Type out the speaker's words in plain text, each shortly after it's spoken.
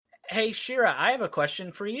Hey, Shira, I have a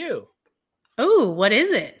question for you. Oh, what is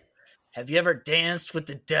it? Have you ever danced with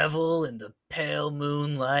the devil in the pale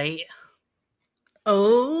moonlight?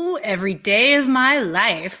 Oh, every day of my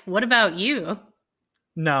life. What about you?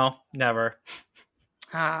 No, never.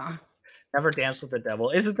 Ah, Never danced with the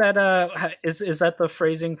devil. Isn't that is that the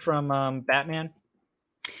phrasing from Batman?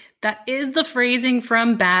 that is the phrasing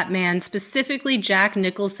from Batman, specifically Jack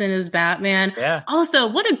Nicholson as Batman. Yeah. Also,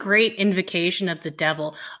 what a great invocation of the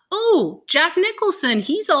devil. Oh, Jack Nicholson,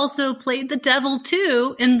 he's also played the devil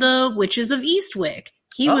too in The Witches of Eastwick.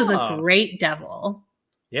 He was a Oh, great devil.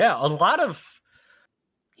 yeah. A lot of.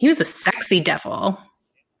 He was a sexy devil.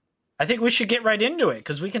 I think we should get right into it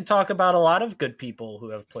because we can talk about a lot of good people who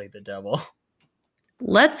have played the devil.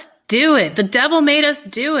 Let's do it. The devil made us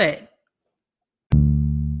do it.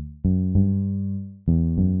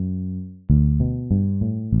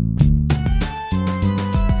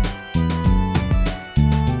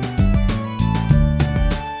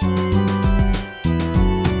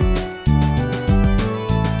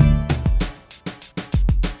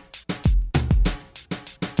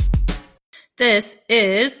 This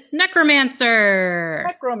is Necromancer.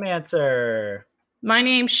 Necromancer. My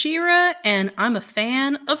name's Shira, and I'm a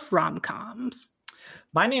fan of rom-coms.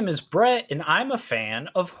 My name is Brett, and I'm a fan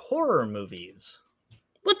of horror movies.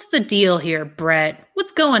 What's the deal here, Brett?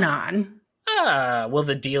 What's going on? Well,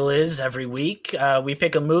 the deal is every week we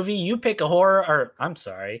pick a movie, you pick a horror, or I'm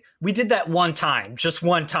sorry, we did that one time, just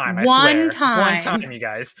one time, I swear. One time, you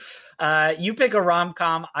guys. You pick a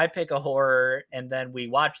rom-com, I pick a horror, and then we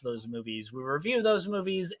watch those movies, we review those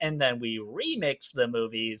movies, and then we remix the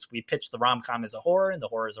movies. We pitch the rom-com as a horror, and the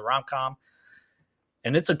horror as a rom-com,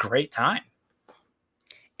 and it's a great time.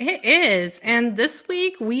 It is, and this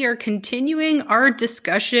week we are continuing our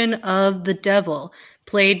discussion of the devil,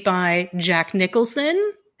 played by Jack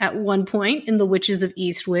Nicholson at one point in The Witches of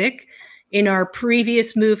Eastwick, in our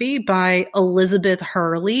previous movie by Elizabeth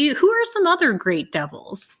Hurley. Who are some other great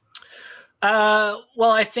devils? Well,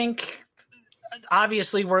 I think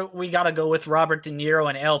obviously we got to go with Robert De Niro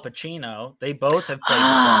and Al Pacino. They both have played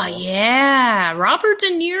the devil. Yeah. Robert De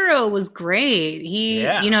Niro was great.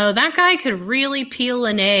 That guy could really peel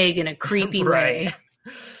an egg in a creepy way.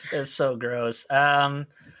 It's so gross.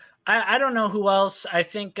 I don't know who else. I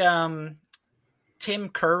think Tim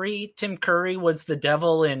Curry. Tim Curry was the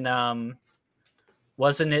devil in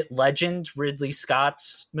wasn't it Legend, Ridley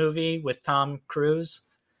Scott's movie with Tom Cruise?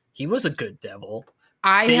 He was a good devil.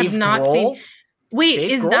 I have not seen. Wait,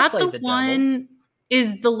 is that the one?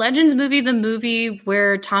 Is the Legends movie the movie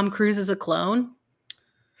where Tom Cruise is a clone?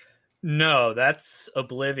 No, that's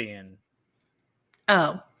Oblivion.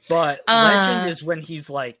 Oh. But Legend is when he's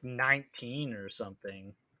like 19 or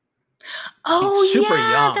something. Oh, he's super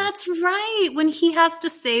young. That's right. When he has to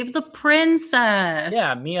save the princess.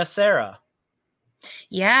 Yeah, Mia Sara.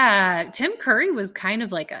 Yeah, Tim Curry was kind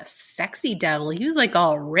of like a sexy devil. He was like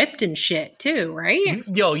all ripped and shit too, right?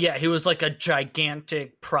 Yeah, he was like a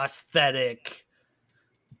gigantic prosthetic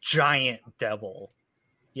giant devil.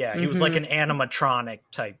 Yeah, he was like an animatronic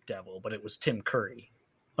type devil, but it was Tim Curry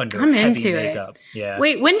under heavy makeup. Yeah.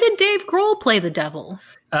 Wait, when did Dave Grohl play the devil?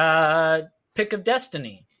 Pick of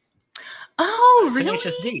Destiny. Oh, really?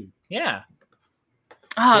 Tenacious D. Yeah.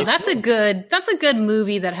 Oh, that's a good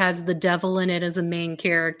movie that has the devil in it as a main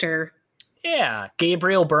character. Yeah,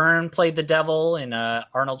 Gabriel Byrne played the devil in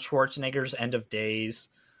Arnold Schwarzenegger's End of Days.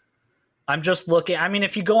 I'm just looking. I mean,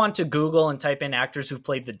 if you go onto Google and type in actors who've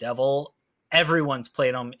played the devil, everyone's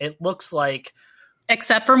played them. It looks like,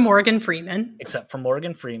 except for Morgan Freeman.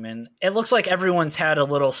 It looks like everyone's had a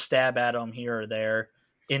little stab at him here or there.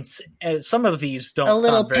 In some of these don't. A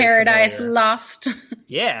little Paradise Lost.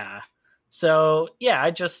 Yeah. So yeah,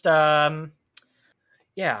 I don't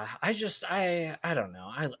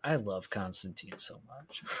know. I love Constantine so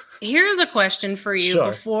much. Here's a question for you. Sure.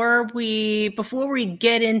 Before we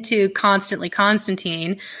get into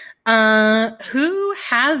Constantine, who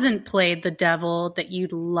hasn't played the devil that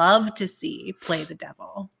you'd love to see play the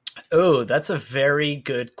devil? Oh, that's a very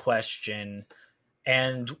good question,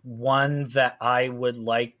 and one that I would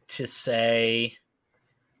like to say.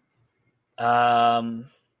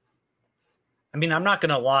 I mean, I'm not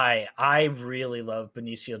going to lie. I really love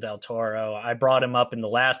Benicio del Toro. I brought him up in the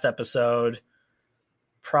last episode,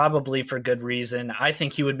 probably for good reason. I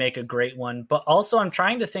think he would make a great one. But also, I'm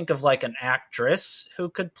trying to think of like an actress who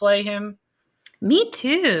could play him. Me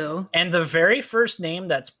too. And the very first name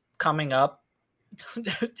that's coming up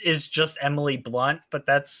is just Emily Blunt. But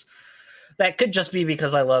that could just be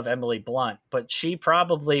because I love Emily Blunt, but she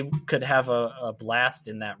probably could have a blast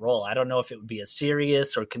in that role. I don't know if it would be a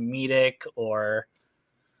serious or comedic or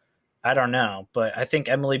I don't know, but I think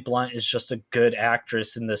Emily Blunt is just a good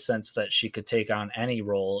actress in the sense that she could take on any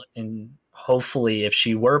role, and hopefully if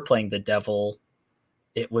she were playing the devil,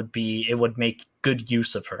 it would make good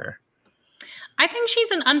use of her. I think she's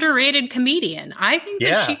an underrated comedian. I think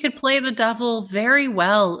that she could play the devil very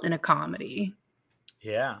well in a comedy.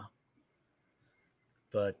 Yeah.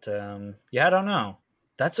 But I don't know.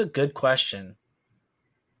 That's a good question.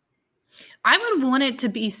 I would want it to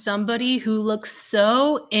be somebody who looks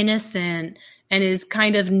so innocent and is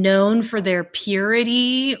kind of known for their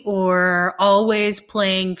purity or always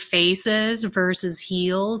playing faces versus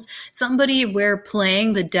heels. Somebody where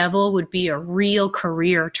playing the devil would be a real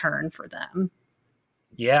career turn for them.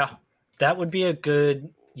 Yeah, that would be a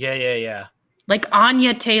good... Yeah. Like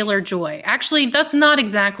Anya Taylor-Joy. Actually, that's not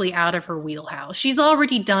exactly out of her wheelhouse. She's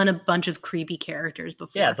already done a bunch of creepy characters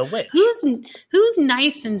before. Yeah, the witch. Who's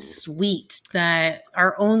nice and sweet that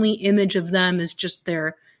our only image of them is just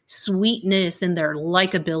their sweetness and their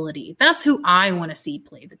likability? That's who I want to see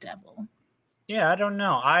play the devil. Yeah, I don't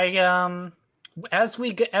know. As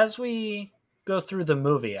we go through the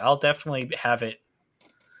movie, I'll definitely have it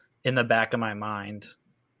in the back of my mind,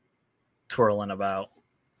 twirling about.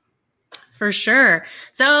 For sure.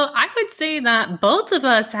 So I would say that both of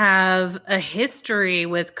us have a history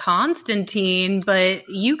with Constantine, but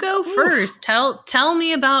you go first. Tell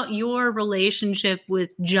me about your relationship with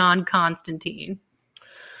John Constantine.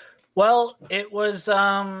 Well, it was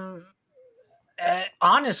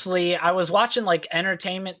honestly, I was watching like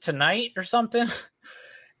Entertainment Tonight or something,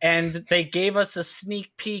 and they gave us a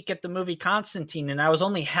sneak peek at the movie Constantine, and I was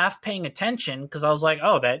only half paying attention because I was like,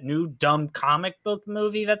 oh, that new dumb comic book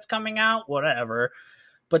movie that's coming out, whatever.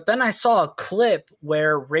 But then I saw a clip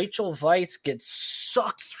where Rachel Weisz gets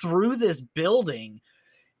sucked through this building,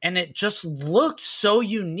 and it just looked so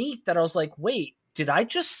unique that I was like, wait, did I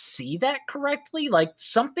just see that correctly? Like,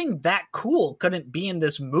 something that cool couldn't be in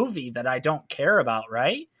this movie that I don't care about,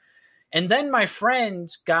 right? And then my friend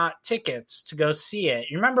got tickets to go see it.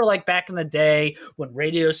 You remember like back in the day when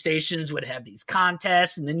radio stations would have these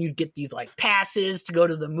contests and then you'd get these like passes to go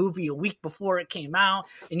to the movie a week before it came out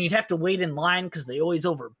and you'd have to wait in line because they always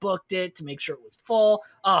overbooked it to make sure it was full.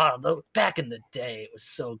 Back in the day, it was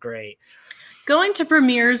so great. Going to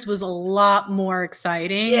premieres was a lot more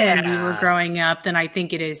exciting when we were growing up than I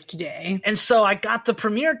think it is today. And so I got the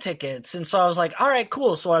premiere tickets. And so I was like, all right,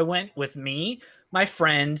 cool. So I went with me, my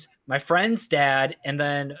friend's dad, and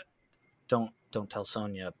then don't tell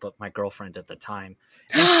Sonia, but my girlfriend at the time.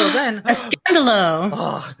 And so then a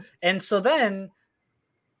scandalo. And so then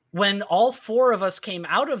when all four of us came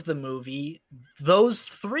out of the movie, those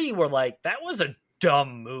three were like, that was a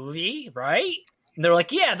dumb movie, right? And they're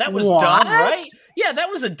like, yeah, that was dumb, right? Yeah, that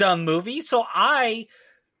was a dumb movie. So I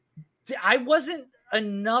wasn't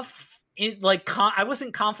enough. I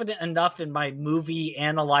wasn't confident enough in my movie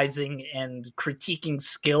analyzing and critiquing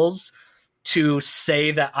skills to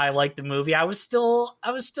say that I liked the movie. I was still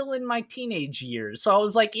in my teenage years. So I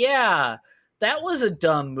was like, yeah, that was a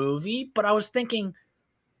dumb movie. But I was thinking,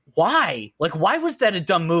 why? Like, why was that a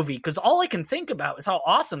dumb movie? Because all I can think about is how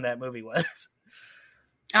awesome that movie was.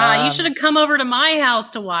 You should have come over to my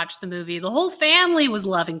house to watch the movie. The whole family was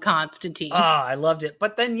loving Constantine. I loved it.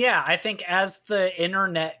 But then, yeah, I think as the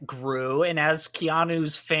internet grew and as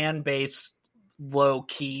Keanu's fan base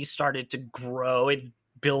low-key started to grow and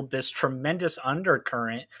build this tremendous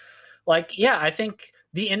undercurrent, I think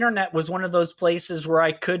the internet was one of those places where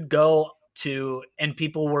I could go to and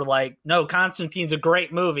people were like, no, Constantine's a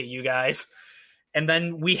great movie, you guys. And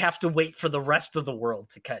then we have to wait for the rest of the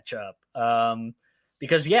world to catch up.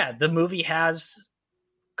 Because, yeah, the movie has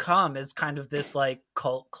come as kind of this, like,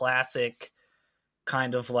 cult classic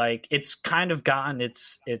kind of, like, it's kind of gotten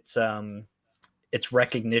its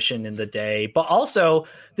recognition in the day. But also,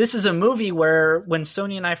 this is a movie where when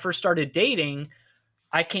Sonia and I first started dating,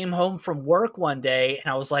 I came home from work one day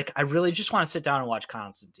and I was like, I really just want to sit down and watch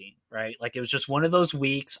Constantine, right? Like, it was just one of those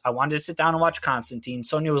weeks. I wanted to sit down and watch Constantine.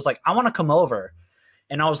 Sonia was like, I want to come over.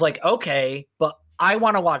 And I was like, okay, but I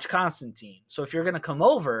want to watch Constantine. So if you're going to come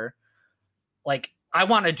over, like, I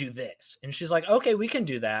want to do this. And she's like, okay, we can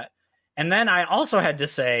do that. And then I also had to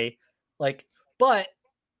say, like, but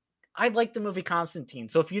I like the movie Constantine.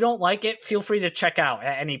 So if you don't like it, feel free to check out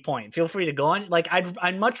at any point. Feel free to go on. Like,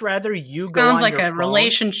 I'd much rather you go on your phone. Sounds like a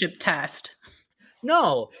relationship test.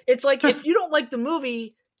 No, it's like, if you don't like the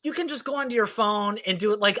movie, you can just go onto your phone and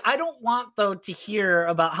do it. Like, I don't want, though, to hear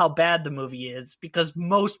about how bad the movie is because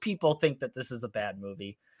most people think that this is a bad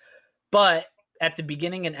movie. But at the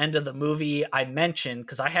beginning and end of the movie, I mentioned,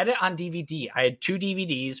 because I had it on DVD. I had 2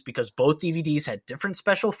 DVDs because both DVDs had different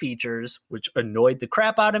special features, which annoyed the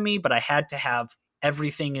crap out of me, but I had to have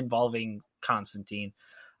everything involving Constantine.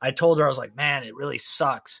 I told her, I was like, man, it really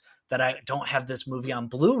sucks that I don't have this movie on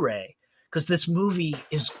Blu-ray, because this movie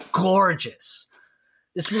is gorgeous.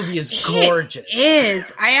 This movie is gorgeous. It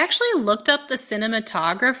is. I actually looked up the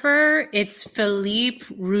cinematographer. It's Philippe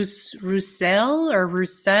Roussel or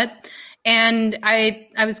Rousset. And I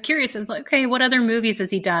was curious. I was like, okay, what other movies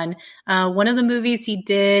has he done? One of the movies he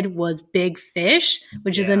did was Big Fish,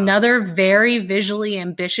 which is another very visually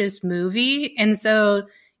ambitious movie. And so,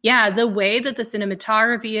 yeah, the way that the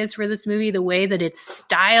cinematography is for this movie, the way that it's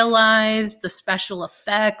stylized, the special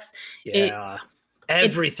effects. Yeah.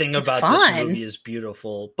 Everything about this movie is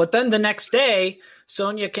beautiful. But then the next day,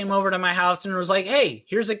 Sonia came over to my house and was like, hey,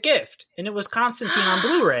 here's a gift. And it was Constantine on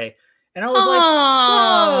Blu-ray. And I was like,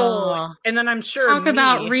 whoa. And then I'm sure Talk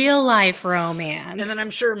about real life romance. And then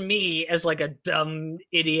I'm sure me, as like a dumb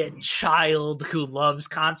idiot child who loves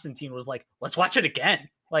Constantine, was like, let's watch it again.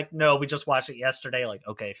 Like, no, we just watched it yesterday. Like,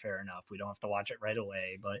 okay, fair enough. We don't have to watch it right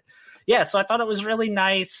away. But yeah, so I thought it was really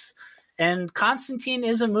nice. And Constantine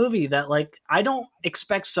is a movie that, like, I don't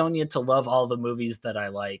expect Sonia to love all the movies that I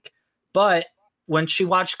like. But when she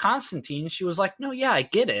watched Constantine, she was like, no, yeah, I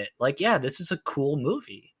get it. Like, yeah, this is a cool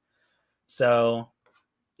movie. So,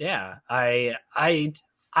 yeah, I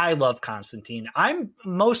love Constantine. I'm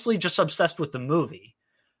mostly just obsessed with the movie.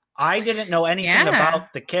 I didn't know anything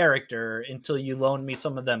about the character until you loaned me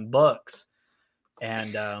some of them books.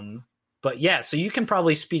 And, but yeah, so you can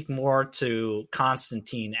probably speak more to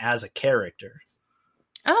Constantine as a character.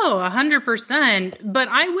 Oh, 100%. But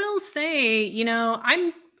I will say, you know,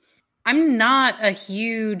 I'm not a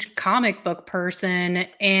huge comic book person,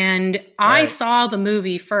 and I saw the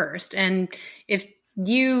movie first. And if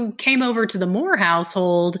you came over to the Moore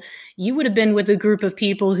household, you would have been with a group of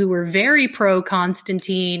people who were very pro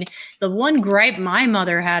Constantine. The one gripe my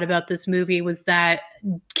mother had about this movie was that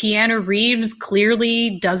Keanu Reeves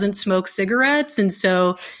clearly doesn't smoke cigarettes. And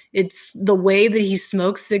so it's the way that he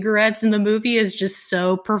smokes cigarettes in the movie is just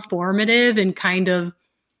so performative and kind of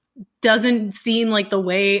doesn't seem like the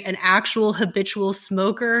way an actual habitual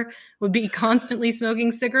smoker would be constantly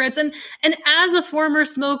smoking cigarettes. And as a former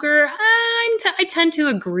smoker, I tend to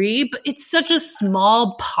agree, but it's such a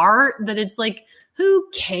small part that it's like, who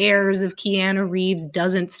cares if Keanu Reeves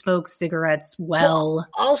doesn't smoke cigarettes well?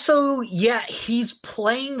 Also, yeah, he's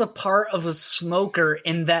playing the part of a smoker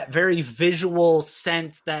in that very visual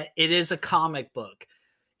sense that it is a comic book.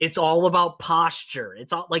 It's all about posture.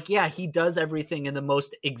 It's all like, yeah, he does everything in the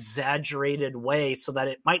most exaggerated way so that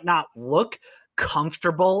it might not look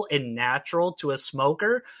comfortable and natural to a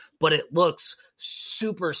smoker, but it looks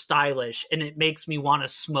super stylish and it makes me want to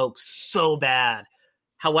smoke so bad.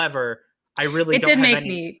 However, I really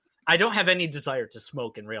I don't have any desire to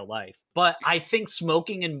smoke in real life, but I think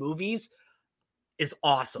smoking in movies is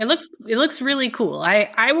awesome. It looks really cool.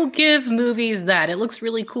 I will give movies that. It looks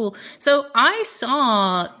really cool. So I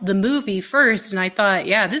saw the movie first and I thought,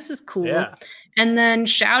 yeah, this is cool. Yeah. And then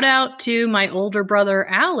shout out to my older brother,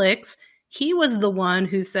 Alex. He was the one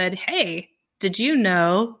who said, hey, did you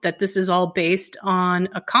know that this is all based on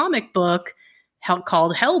a comic book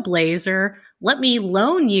called Hellblazer? Let me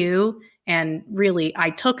loan you. And really,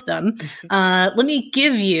 I took them. Let me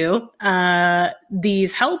give you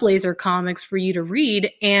these Hellblazer comics for you to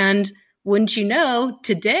read. And wouldn't you know,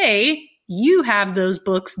 today you have those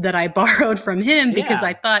books that I borrowed from him because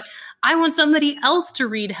I thought I want somebody else to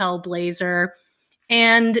read Hellblazer.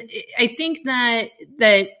 And I think that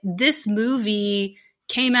this movie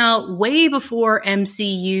came out way before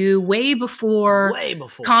MCU, way before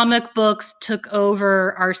comic books took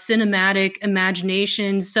over our cinematic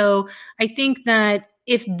imagination. So I think that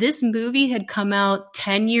if this movie had come out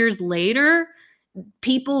 10 years later,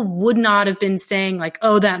 people would not have been saying like,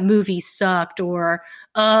 oh, that movie sucked, or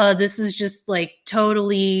this is just like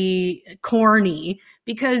totally corny,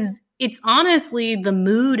 because it's honestly the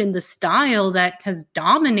mood and the style that has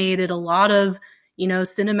dominated a lot of, you know,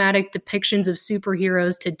 cinematic depictions of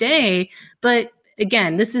superheroes today. But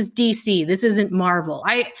again, this is DC. This isn't Marvel.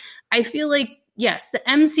 I feel like, yes, the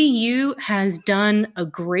MCU has done a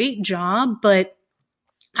great job, but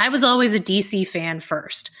I was always a DC fan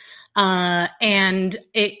first. And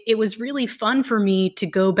it was really fun for me to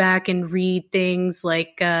go back and read things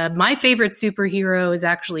like, my favorite superhero is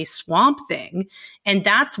actually Swamp Thing. And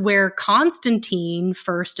that's where Constantine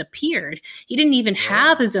first appeared. He didn't even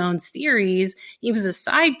have his own series. He was a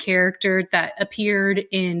side character that appeared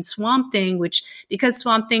in Swamp Thing, which, because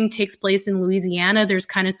Swamp Thing takes place in Louisiana, there's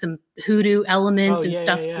kind of some hoodoo elements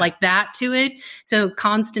like that to it. So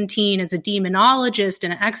Constantine as a demonologist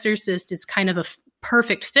and an exorcist is kind of a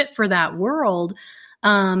perfect fit for that world.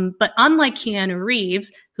 But unlike Keanu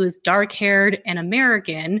Reeves, who is dark-haired and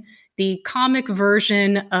American, the comic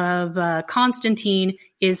version of Constantine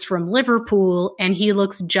is from Liverpool, and he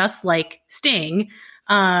looks just like Sting,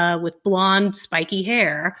 with blonde, spiky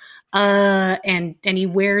hair. And he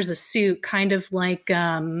wears a suit kind of like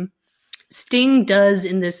Sting does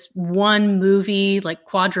in this one movie, like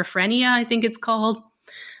Quadrophenia, I think it's called.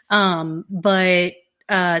 But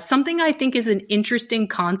something I think is an interesting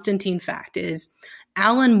Constantine fact is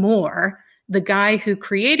Alan Moore, the guy who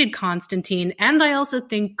created Constantine, and I also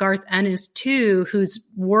think Garth Ennis too, who's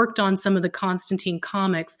worked on some of the Constantine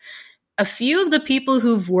comics. A few of the people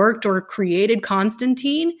who've worked or created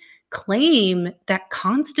Constantine claim that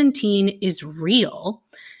Constantine is real.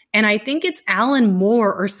 And I think it's Alan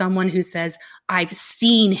Moore or someone who says, I've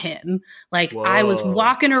seen him. Like, whoa. I was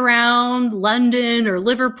walking around London or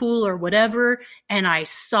Liverpool or whatever, and I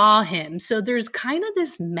saw him. So there's kind of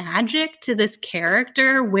this magic to this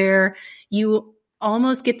character where you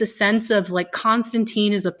almost get the sense of like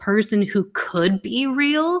Constantine is a person who could be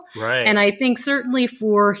real. Right. And I think certainly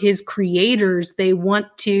for his creators, they want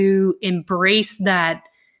to embrace that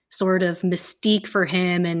sort of mystique for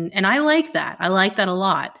him. And I like that. I like that a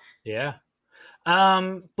lot. Yeah.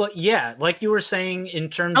 But yeah, like you were saying in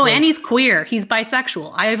terms of... and he's queer. He's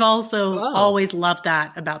bisexual. I've also always loved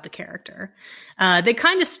that about the character. They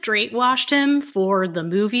kind of straight washed him for the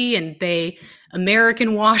movie, and they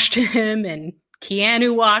American washed him, and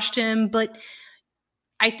Keanu washed him. But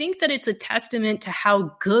I think that it's a testament to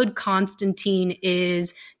how good Constantine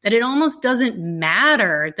is, that it almost doesn't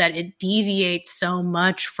matter that it deviates so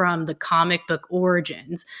much from the comic book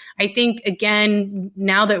origins. I think, again,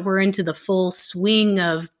 now that we're into the full swing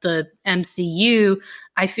of the MCU,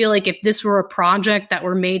 I feel like if this were a project that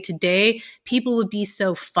were made today, people would be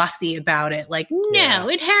so fussy about it. Like, no,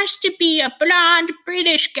 it has to be a blonde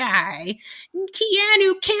British guy.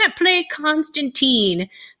 Keanu can't play Constantine.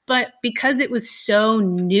 But because it was so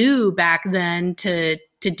new back then to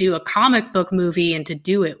do a comic book movie and to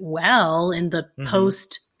do it well in the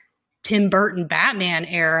post Tim Burton Batman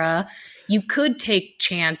era, you could take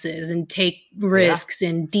chances and take risks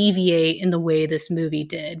and deviate in the way this movie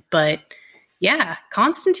did. But yeah,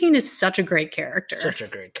 Constantine is such a great character. Such a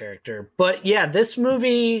great character. But yeah, this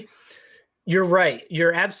movie, you're right.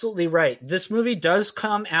 You're absolutely right. This movie does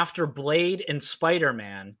come after Blade and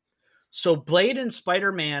Spider-Man. So Blade and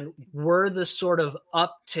Spider-Man were the sort of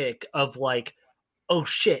uptick of like, oh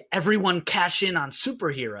shit, everyone cash in on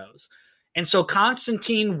superheroes. And so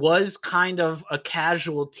Constantine was kind of a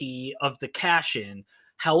casualty of the cash in.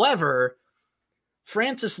 However,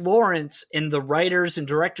 Francis Lawrence and the writers and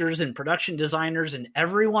directors and production designers and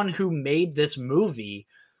everyone who made this movie,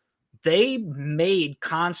 they made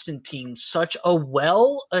Constantine such a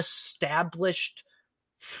well-established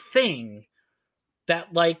thing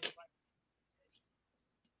that, like,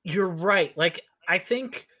 you're right. Like, I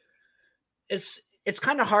think it's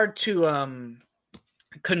kind of hard to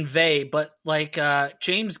convey, but like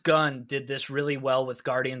James Gunn did this really well with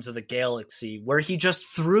Guardians of the Galaxy, where he just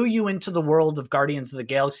threw you into the world of Guardians of the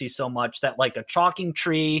Galaxy so much that like a talking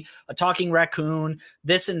tree, a talking raccoon,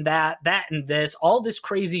 this and that and this, all this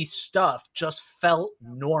crazy stuff just felt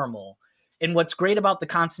normal. And what's great about the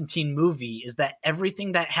Constantine movie is that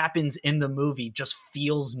everything that happens in the movie just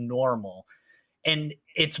feels normal. And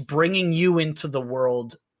it's bringing you into the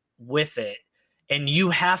world with it. And you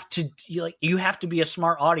have to be a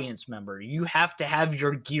smart audience member. You have to have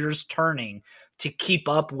your gears turning to keep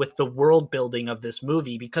up with the world building of this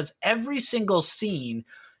movie, because every single scene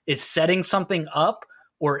is setting something up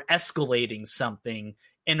or escalating something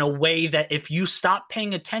in a way that if you stop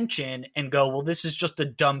paying attention and go, well, this is just a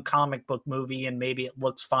dumb comic book movie and maybe it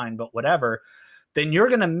looks fine, but whatever, then you're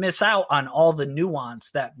going to miss out on all the nuance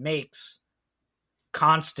that makes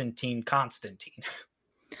Constantine.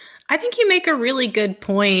 I think you make a really good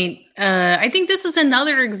point. I think this is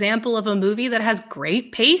another example of a movie that has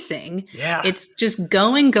great pacing. Yeah. It's just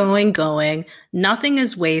going. Nothing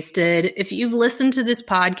is wasted. If you've listened to this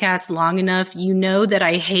podcast long enough, you know that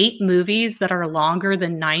I hate movies that are longer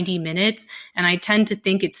than 90 minutes. And I tend to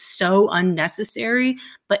think it's so unnecessary.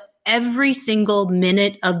 But every single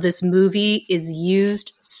minute of this movie is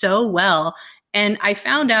used so well. And I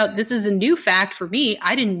found out, this is a new fact for me,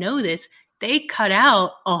 I didn't know this, they cut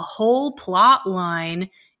out a whole plot line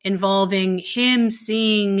involving him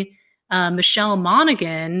seeing Michelle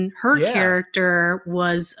Monaghan. Her character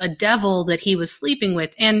was a devil that he was sleeping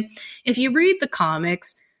with. And if you read the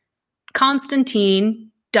comics, Constantine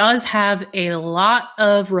does have a lot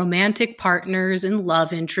of romantic partners and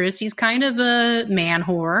love interests. He's kind of a man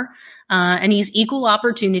whore, and he's equal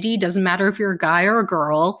opportunity. Doesn't matter if you're a guy or a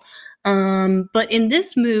girl. But in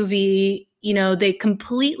this movie, you know, they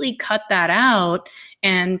completely cut that out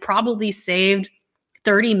and probably saved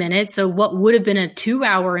 30 minutes. So what would have been a 2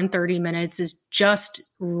 hour and 30 minutes is just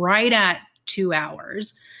right at 2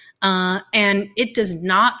 hours. And it does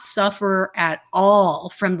not suffer at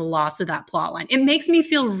all from the loss of that plot line. It makes me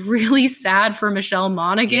feel really sad for Michelle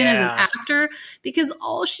Monaghan as an actor, because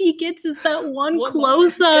all she gets is that one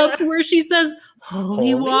close up where she says,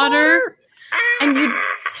 holy water.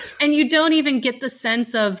 And you don't even get the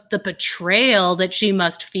sense of the betrayal that she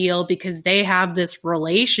must feel because they have this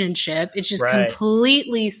relationship. It's just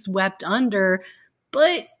completely swept under.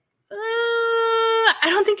 But I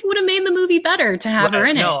don't think it would have made the movie better to have her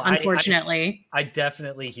in it, unfortunately. I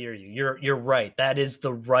definitely hear you. You're right. That is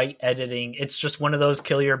the right editing. It's just one of those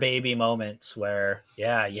kill your baby moments where,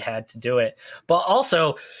 yeah, you had to do it. But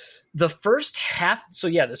also, the first half... So,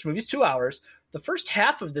 yeah, this movie's 2 hours. The first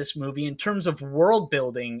half of this movie, in terms of world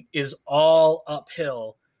building, is all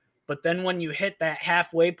uphill. But then when you hit that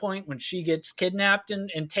halfway point, when she gets kidnapped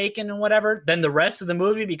and taken and whatever, then the rest of the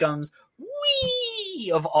movie becomes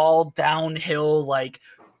wee of all downhill. Like,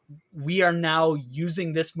 we are now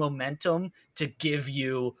using this momentum to give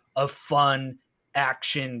you a fun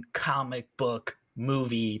action comic book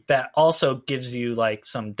movie that also gives you like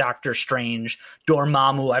some Doctor Strange,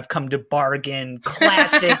 Dormammu, I've come to bargain,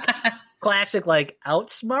 classic like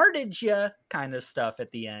outsmarted you kind of stuff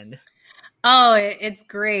at the end. Oh, it's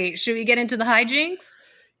great. Should we get into the hijinks?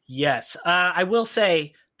 Yes. I will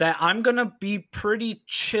say that I'm going to be pretty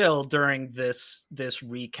chill during this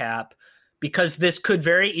recap, because this could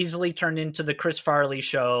very easily turn into the Chris Farley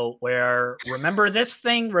show where, remember this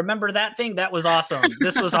thing? Remember that thing? That was awesome.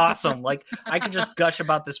 This was awesome. Like, I could just gush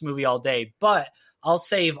about this movie all day, but I'll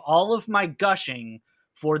save all of my gushing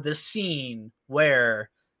for the scene where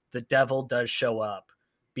the devil does show up,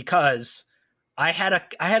 because I had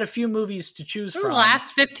a few movies to choose from. The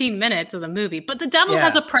last 15 minutes of the movie, but the devil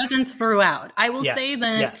has a presence throughout. I will say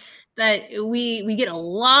that we get a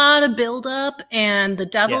lot of buildup, and the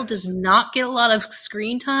devil does not get a lot of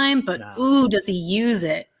screen time, but ooh, does he use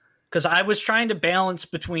it? Because I was trying to balance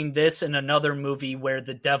between this and another movie where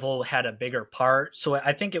the devil had a bigger part. So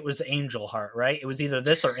I think it was Angel Heart, right? It was either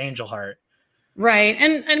this or Angel Heart. Right.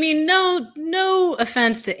 And I mean, no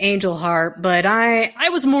offense to Angel Heart, but I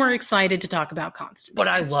was more excited to talk about Constantine. But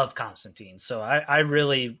I love Constantine. So I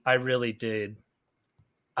really did.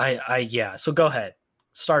 So go ahead.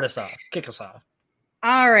 Start us off. Kick us off.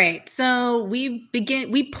 All right. So we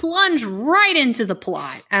plunge right into the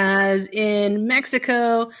plot, as in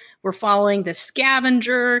Mexico, we're following the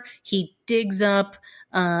scavenger. He digs up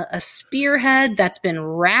a spearhead that's been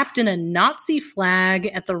wrapped in a Nazi flag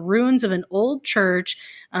at the ruins of an old church.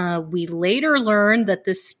 We later learn that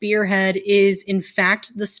this spearhead is, in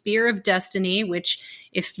fact, the Spear of Destiny, which,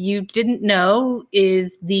 if you didn't know,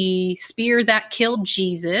 is the spear that killed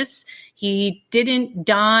Jesus. He didn't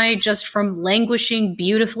die just from languishing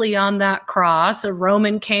beautifully on that cross. A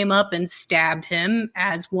Roman came up and stabbed him,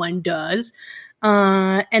 as one does.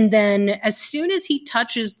 And then as soon as he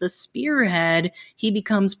touches the spearhead, he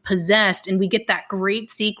becomes possessed, and we get that great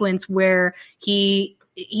sequence where he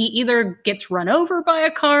either gets run over by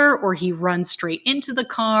a car or he runs straight into the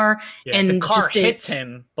car. Yeah, and the car hits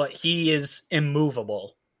him, but he is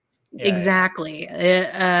immovable. Yeah, exactly.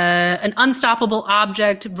 Yeah. An unstoppable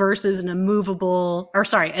object versus an immovable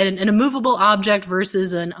object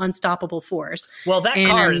versus an unstoppable force. Well, that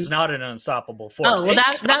car is not an unstoppable force. Oh, well,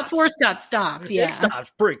 that force got stopped. Yeah. It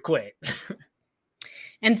stopped pretty quick.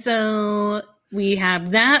 And so we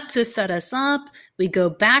have that to set us up. We go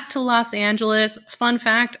back to Los Angeles. Fun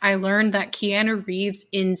fact, I learned that Keanu Reeves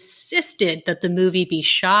insisted that the movie be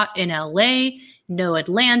shot in LA. No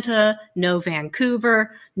Atlanta, no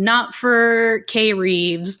Vancouver, not for K.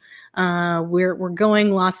 Reeves. We're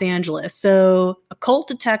going Los Angeles. So a cult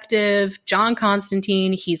detective, John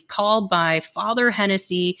Constantine, he's called by Father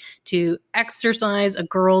Hennessy to exorcise a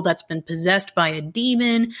girl that's been possessed by a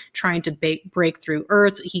demon trying to break through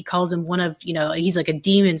Earth. He calls him he's like a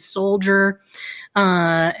demon soldier.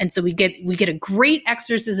 And so we get a great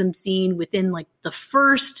exorcism scene within like the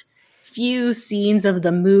first few scenes of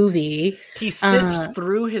the movie. He sifts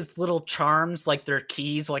through his little charms like they're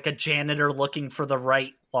keys, like a janitor looking for the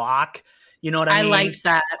right lock. You know what I mean? I liked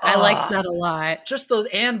that. I liked that a lot. Just those,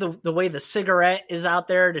 and the way the cigarette is out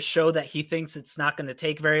there to show that he thinks it's not going to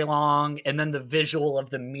take very long, and then the visual of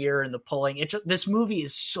the mirror and the pulling. This movie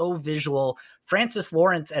is so visual. Francis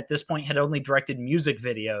Lawrence at this point had only directed music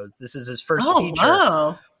videos. This is his first feature.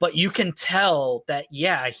 Wow. But you can tell that,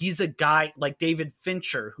 he's a guy like David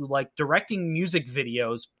Fincher who, like, directing music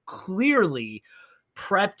videos clearly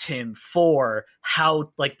prepped him for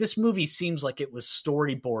how, like, this movie seems like it was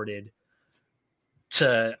storyboarded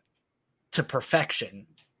to perfection.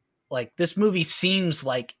 Like, this movie seems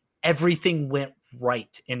like everything went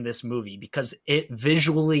right in this movie because it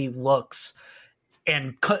visually looks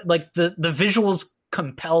and like the visuals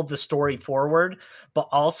compel the story forward, but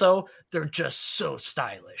also they're just so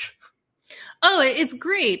stylish. Oh, it's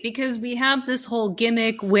great because we have this whole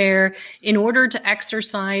gimmick where in order to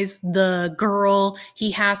exorcise the girl,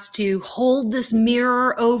 he has to hold this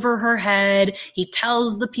mirror over her head. He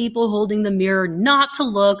tells the people holding the mirror not to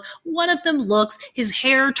look. One of them looks, his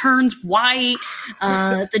hair turns white.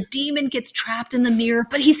 The demon gets trapped in the mirror,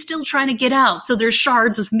 but he's still trying to get out. So there's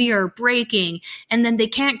shards of mirror breaking, and then they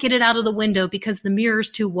can't get it out of the window because the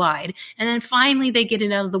mirror's too wide. And then finally they get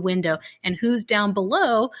it out of the window, and who's down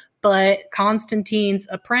below but Constantine's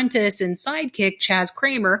apprentice and sidekick, Chaz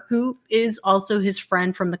Kramer, who is also his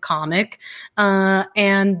friend from the comic,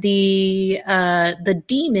 and the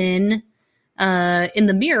demon in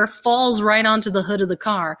the mirror falls right onto the hood of the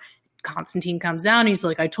car. Constantine comes out and he's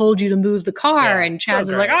like, I told you to move the car. Yeah, and Chaz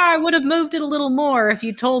is like, I would have moved it a little more if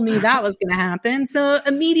you told me that was going to happen. So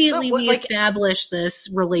immediately we establish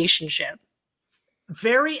this relationship.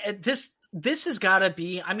 This has got to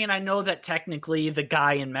be, I mean, I know that technically the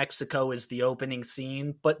guy in Mexico is the opening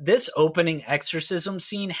scene, but this opening exorcism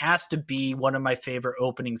scene has to be one of my favorite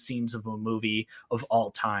opening scenes of a movie of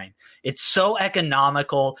all time. It's so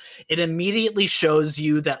economical. It immediately shows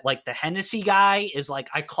you that, like, the Hennessy guy is like,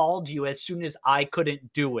 I called you as soon as I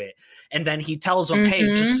couldn't do it. And then he tells him,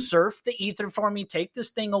 hey, just surf the ether for me, take this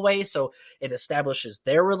thing away. So it establishes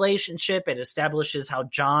their relationship. It establishes how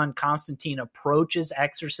John Constantine approaches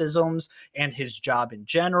exorcisms and his job in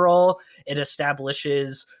general. It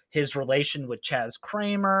establishes his relation with Chaz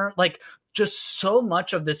Kramer. Like, just so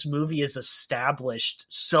much of this movie is established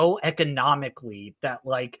so economically that,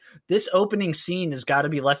 like, this opening scene has got to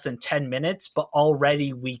be less than 10 minutes, but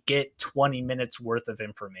already we get 20 minutes worth of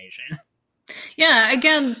information. Yeah,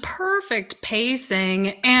 again, perfect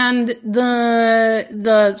pacing, and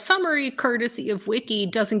the summary, courtesy of Wiki,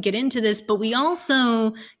 doesn't get into this, but we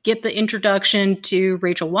also get the introduction to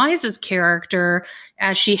Rachel Weisz's character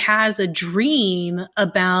as she has a dream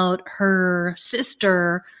about her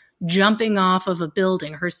sister jumping off of a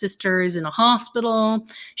building. Her sister is in a hospital.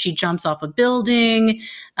 She jumps off a building.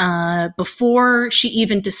 Before she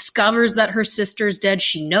even discovers that her sister's dead,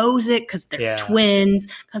 she knows it because they're twins.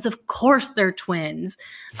 Because of course they're twins.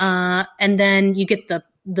 And then you get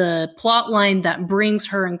the plot line that brings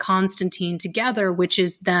her and Constantine together, which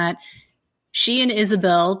is that she and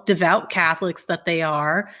Isabel, devout Catholics that they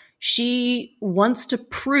are, she wants to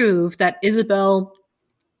prove that Isabel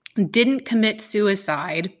didn't commit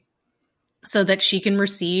suicide so that she can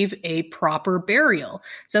receive a proper burial.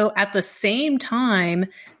 So at the same time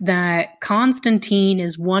that Constantine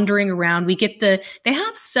is wandering around, we get they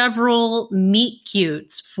have several meet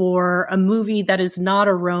cutes for a movie that is not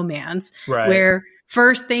a romance, right, where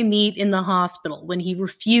first they meet in the hospital when he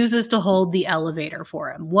refuses to hold the elevator for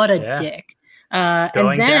him. What a dick.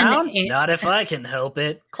 Going and then, down? Not if I can help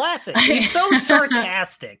it. Classic. He's so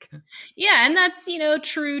sarcastic. Yeah, and that's,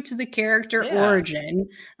 true to the character origin.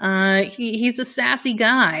 He's a sassy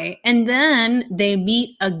guy. And then they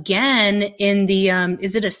meet again in the,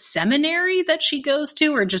 is it a seminary that she goes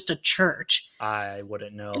to or just a church? I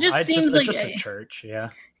wouldn't know. It just seems like a church,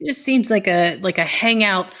 yeah. It just seems like a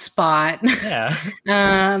hangout spot. Yeah.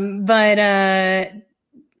 But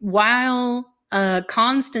while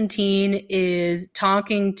Constantine is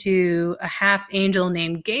talking to a half angel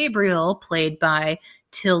named Gabriel, played by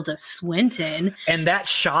Tilda Swinton. And that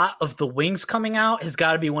shot of the wings coming out has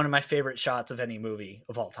got to be one of my favorite shots of any movie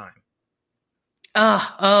of all time.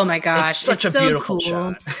 Oh my gosh. It's such a beautiful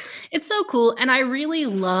shot. It's so cool. And I really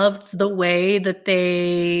loved the way that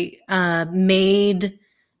they made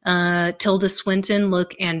Tilda Swinton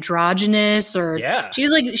look androgynous, or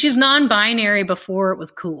she's non-binary before it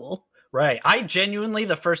was cool. Right. I genuinely,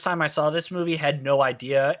 the first time I saw this movie, had no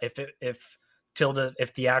idea if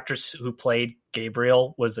the actress who played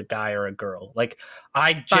Gabriel was a guy or a girl. Like,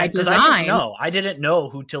 I didn't know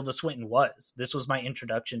who Tilda Swinton was. This was my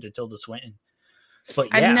introduction to Tilda Swinton. But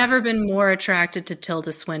I've never been more attracted to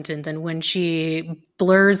Tilda Swinton than when she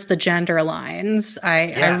blurs the gender lines.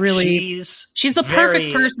 She's the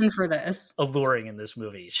perfect person for this. Alluring in this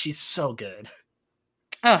movie. She's so good.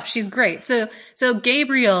 Oh, she's great. So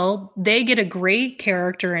Gabriel, they get a great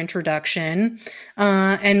character introduction,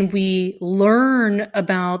 and we learn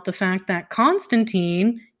about the fact that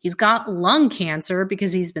Constantine, he's got lung cancer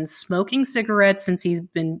because he's been smoking cigarettes since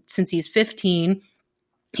he's 15.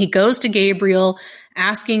 He goes to Gabriel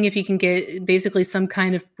asking if he can get basically some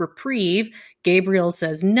kind of reprieve. Gabriel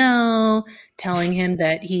says no, telling him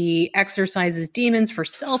that he exorcises demons for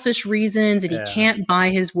selfish reasons and he can't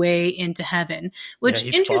buy his way into heaven. Which,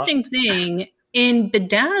 interesting thing, in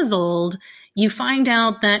Bedazzled, you find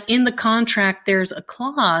out that in the contract there's a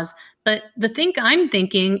clause. But the thing I'm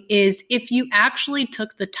thinking is if you actually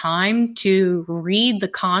took the time to read the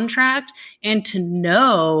contract and to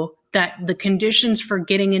know that the conditions for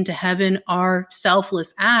getting into heaven are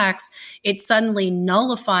selfless acts, it suddenly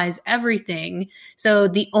nullifies everything. So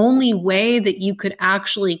the only way that you could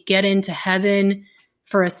actually get into heaven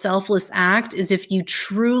for a selfless act is if you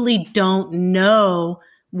truly don't know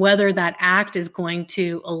whether that act is going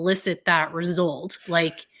to elicit that result.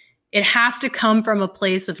 Like, it has to come from a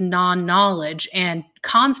place of non-knowledge, and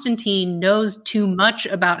Constantine knows too much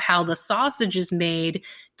about how the sausage is made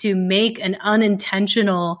to make an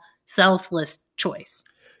unintentional selfless choice.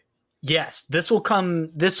 Yes, this will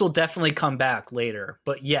definitely come back later.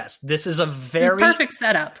 But yes, this is a perfect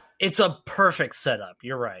setup. It's a perfect setup.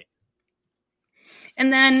 You're right.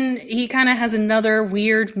 And then he kind of has another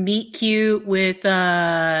weird meet cute with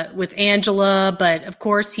Angela, but of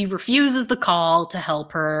course he refuses the call to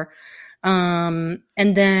help her. And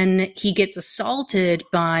then he gets assaulted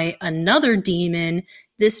by another demon,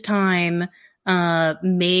 this time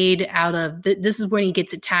made out of this is when he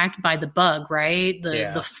gets attacked by the bug, right?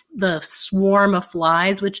 The swarm of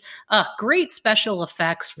flies, which great special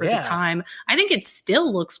effects for the time. I think it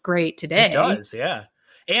still looks great today. It does, yeah.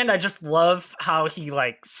 And I just love how he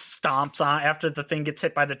stomps on after the thing gets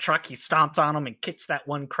hit by the truck. He stomps on him and kicks that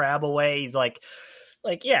one crab away. He's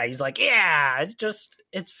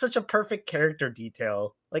it's such a perfect character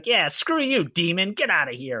detail. Screw you, demon, get out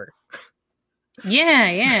of here.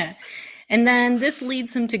 Yeah. And then this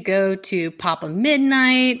leads him to go to Papa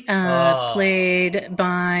Midnight, played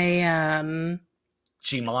by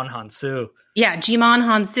Djimon Hounsou. Yeah, Djimon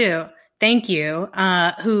Hounsou. Thank you.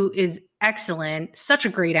 Who is excellent, such a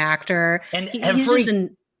great actor. And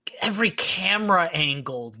every camera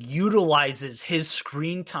angle utilizes his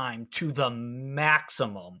screen time to the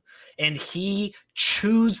maximum. And he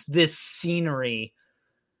chews this scenery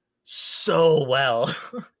so well.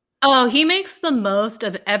 Oh, he makes the most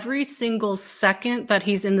of every single second that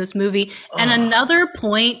he's in this movie. And another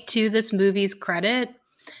point to this movie's credit,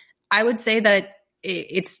 I would say that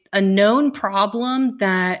it's a known problem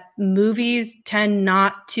that movies tend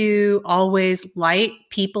not to always light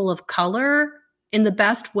people of color in the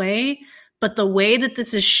best way, but the way that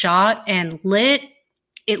this is shot and lit,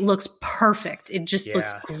 it looks perfect. It just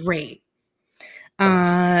looks great.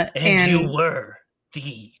 And you were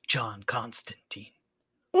the John Constantine.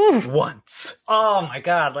 Oof. Once. Oh my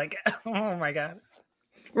god, oh my god.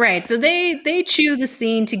 Right, so they chew the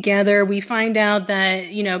scene together. We find out that,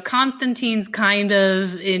 Constantine's kind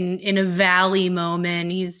of in a valley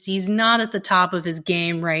moment. He's not at the top of his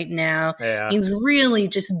game right now. Yeah. He's really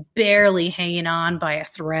just barely hanging on by a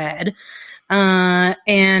thread.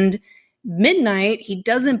 And Midnight, he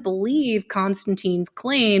doesn't believe Constantine's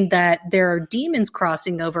claim that there are demons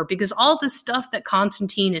crossing over, because all this stuff that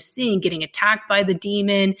Constantine is seeing, getting attacked by the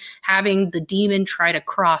demon, having the demon try to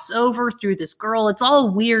cross over through this girl, it's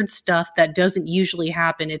all weird stuff that doesn't usually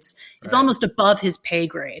happen. It's almost above his pay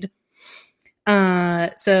grade.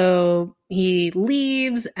 So he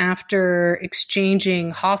leaves after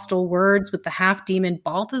exchanging hostile words with the half demon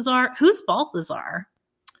Balthazar. Who's Balthazar?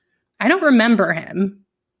 I don't remember him.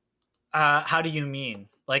 How do you mean?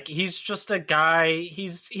 He's just a guy.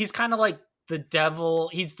 He's kind of like the devil.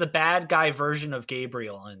 He's the bad guy version of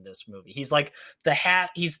Gabriel in this movie. He's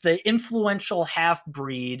he's the influential half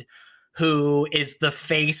breed who is the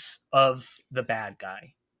face of the bad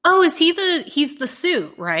guy. Oh, he's the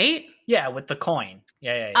suit, right? Yeah, with the coin.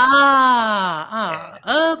 Yeah.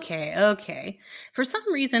 Okay. For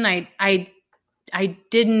some reason, I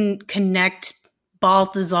didn't connect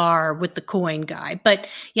Balthazar with the coin guy. But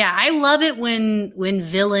yeah, I love it when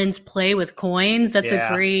villains play with coins. That's a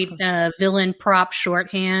great villain prop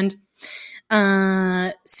shorthand.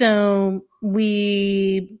 So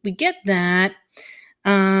we get that.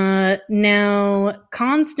 Now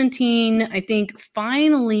Constantine, I think,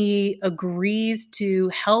 finally agrees to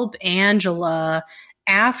help Angela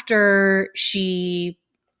after she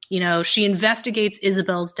investigates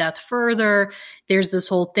Isabel's death further. There's this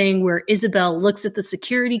whole thing where Isabel looks at the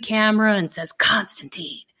security camera and says,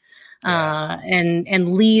 Constantine,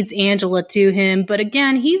 and leads Angela to him. But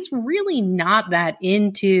again, he's really not that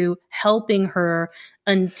into helping her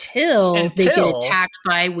until they get attacked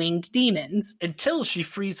by winged demons. Until she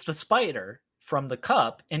frees the spider from the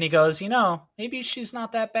cup, and he goes, maybe she's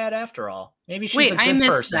not that bad after all. Maybe she's a good person.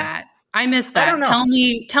 I missed that. I don't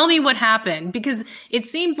know. Tell me what happened, because it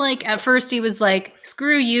seemed like at first he was like,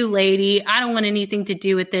 screw you, lady. I don't want anything to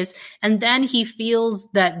do with this. And then he feels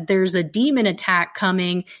that there's a demon attack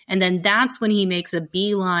coming. And then that's when he makes a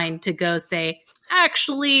beeline to go say,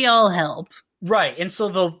 actually, I'll help. Right. And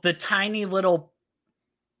so the tiny little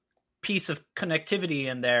piece of connectivity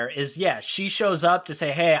in there is, she shows up to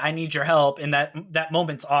say, hey, I need your help. And that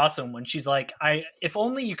moment's awesome when she's like, if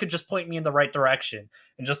only you could just point me in the right direction.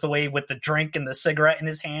 And just the way with the drink and the cigarette in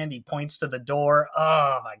his hand, he points to the door.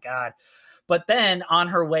 Oh my God. But then on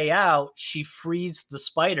her way out, she frees the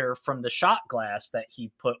spider from the shot glass that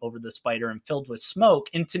he put over the spider and filled with smoke.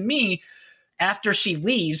 And to me, after she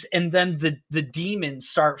leaves and then the demons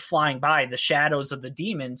start flying by, the shadows of the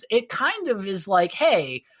demons, it kind of is like,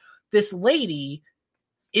 hey, this lady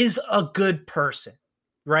is a good person,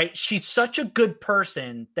 right? She's such a good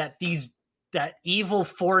person that that evil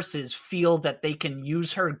forces feel that they can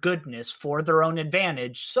use her goodness for their own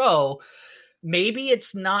advantage. So maybe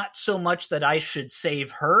it's not so much that I should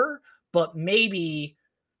save her, but maybe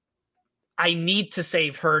I need to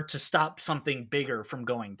save her to stop something bigger from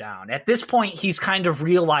going down. At this point, he's kind of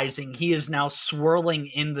realizing he is now swirling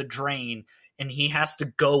in the drain and he has to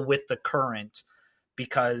go with the current,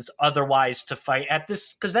 because otherwise to fight at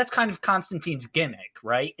this, because that's kind of Constantine's gimmick,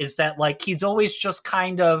 right? Is that like he's always just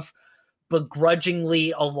kind of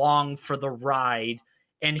begrudgingly along for the ride,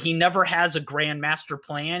 and he never has a grand master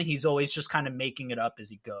plan. He's always just kind of making it up as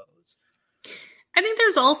he goes. I think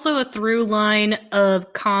there's also a through line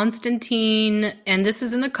of Constantine, and this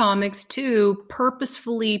is in the comics too,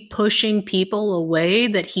 purposefully pushing people away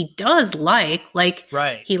that he does like. Like,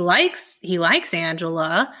 right. He likes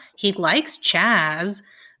Angela, he likes Chaz,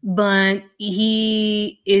 but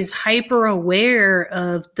he is hyper aware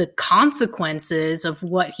of the consequences of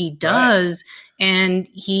what he does. Right. And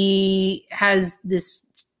he has this,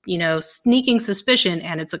 sneaking suspicion,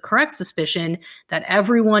 and it's a correct suspicion, that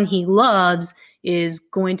everyone he loves is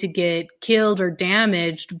going to get killed or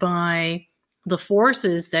damaged by the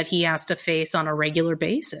forces that he has to face on a regular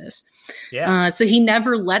basis. Yeah. So he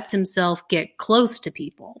never lets himself get close to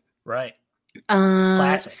people. Right.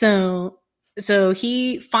 So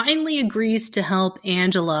he finally agrees to help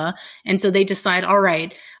Angela. And so they decide, all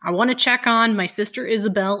right, I want to check on my sister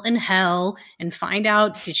Isabel in hell and find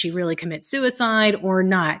out, did she really commit suicide or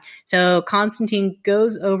not? So Constantine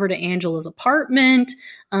goes over to Angela's apartment.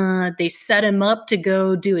 They set him up to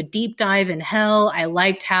go do a deep dive in hell. I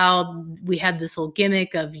liked how we had this whole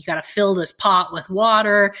gimmick of, you got to fill this pot with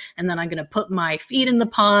water, and then I'm going to put my feet in the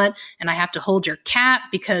pot, and I have to hold your cat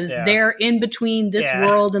because they're in between this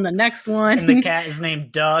world and the next one. And the cat is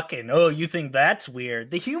named Duck, and you think that's weird.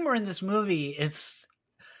 The humor in this movie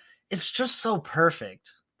it's just so perfect.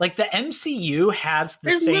 Like, the MCU has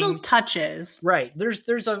there's little touches. Right. There's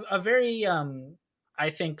a very I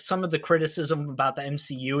think some of the criticism about the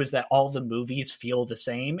MCU is that all the movies feel the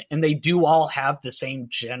same, and they do all have the same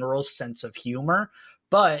general sense of humor,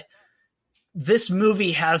 but this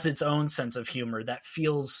movie has its own sense of humor that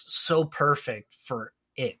feels so perfect for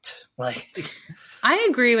it. Like, I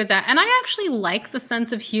agree with that. And I actually like the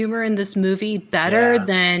sense of humor in this movie better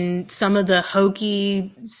than some of the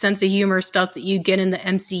hokey sense of humor stuff that you get in the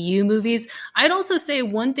MCU movies. I'd also say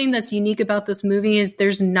one thing that's unique about this movie is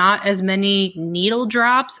there's not as many needle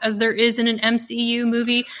drops as there is in an MCU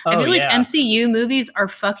movie. I feel like MCU movies are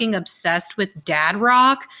fucking obsessed with dad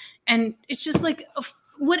rock, and it's just like,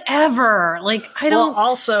 whatever. Like, Disney,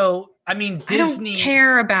 I don't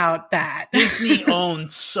care about that. Disney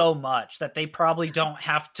owns so much that they probably don't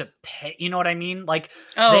have to pay. You know what I mean? Like,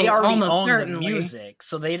 they already own the music,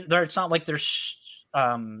 so it's not like they're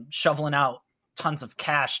shoveling out tons of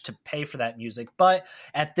cash to pay for that music. But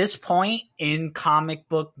at this point in comic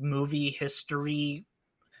book movie history,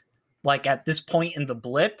 like at this point in the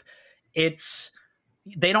blip,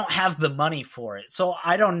 they don't have the money for it. So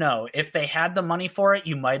I don't know. If they had the money for it,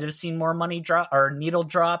 you might have seen more needle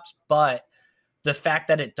drops, but the fact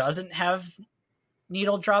that it doesn't have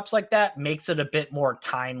needle drops like that makes it a bit more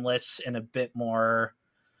timeless and a bit more...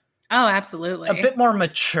 Oh, absolutely. A bit more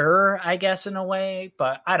mature, I guess, in a way,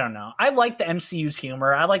 but I don't know. I like the MCU's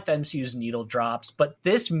humor. I like the MCU's needle drops, but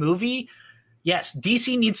this movie, yes,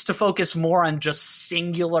 DC needs to focus more on just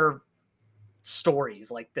singular stories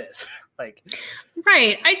like this.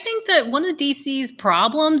 Right. I think that one of DC's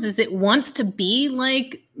problems is it wants to be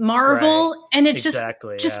like Marvel, right. And it's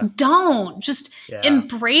just don't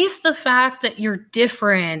embrace the fact that you're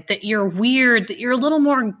different, that you're weird, that you're a little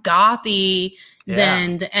more gothy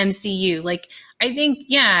than the MCU. Like, I think,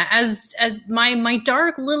 yeah, as my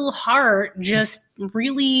dark little heart just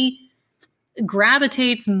really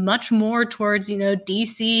gravitates much more towards,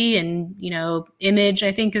 DC and, Image,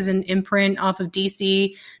 I think, is an imprint off of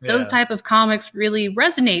DC. Those type of comics really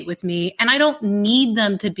resonate with me, and I don't need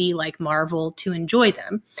them to be like Marvel to enjoy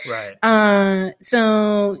them. Right.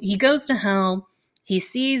 So he goes to hell. He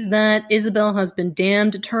sees that Isabel has been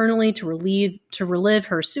damned eternally to relive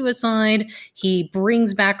her suicide. He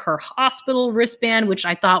brings back her hospital wristband, which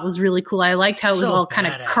I thought was really cool. I liked how it was all kind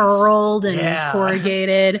of curled and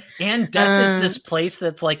corrugated. And death is this place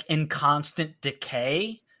that's like in constant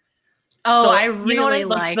decay. Oh, so, I really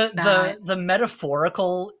liked that. The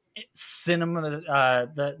metaphorical cinema,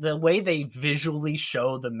 the way they visually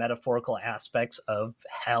show the metaphorical aspects of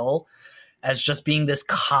hell as just being this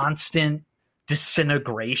constant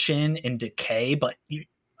disintegration and decay, but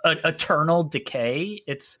eternal decay.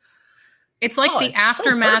 It's like the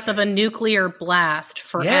aftermath of a nuclear blast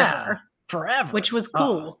forever. Forever. Which was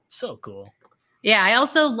cool. So cool. Yeah, I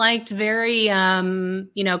also liked very,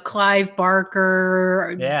 Clive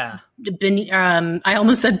Barker. Yeah. I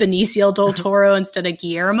almost said Benicio del Toro instead of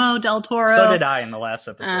Guillermo del Toro. So did I in the last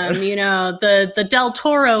episode. The del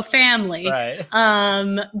Toro family. Right.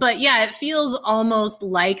 But yeah, it feels almost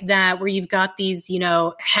like that, where you've got these,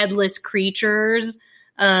 headless creatures,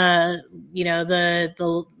 the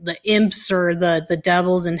imps or the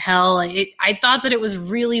devils in hell. I thought that it was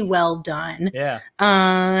really well done. Yeah.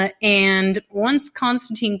 And once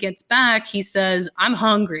Constantine gets back, he says, "I'm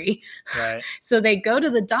hungry." Right. So they go to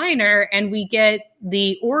the diner, and we get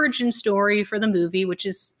the origin story for the movie, which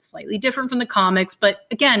is slightly different from the comics, but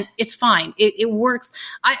again, it's fine. It works.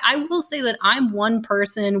 I will say that I'm one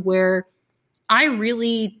person where I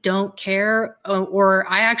really don't care, or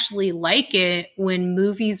I actually like it when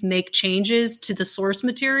movies make changes to the source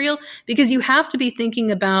material, because you have to be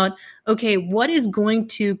thinking about, okay, what is going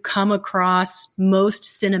to come across most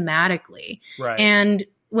cinematically? Right. And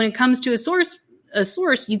when it comes to a source,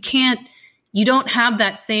 you don't have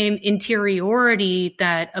that same interiority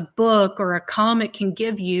that a book or a comic can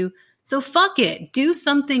give you. So fuck it. Do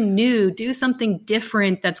something new. Do something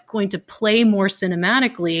different that's going to play more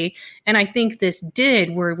cinematically. And I think this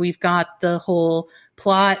did, where we've got the whole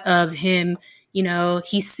plot of him,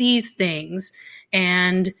 he sees things,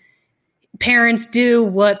 and parents do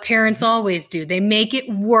what parents always do. They make it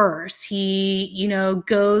worse. He,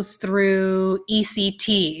 goes through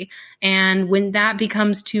ECT. And when that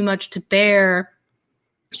becomes too much to bear,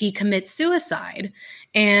 he commits suicide.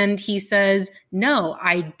 And he says, "No,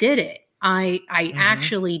 I did it. I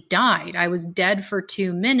actually died. I was dead for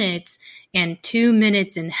 2 minutes, and 2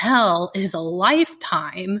 minutes in hell is a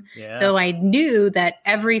lifetime." Yeah. So I knew that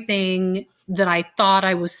everything that I thought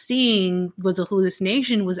I was seeing was a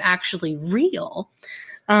hallucination was actually real.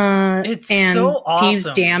 It's so awesome. He's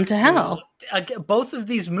damned to hell. Both of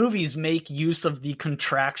these movies make use of the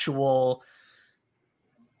contractual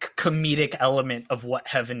comedic element of what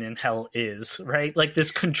heaven and hell is, right? Like this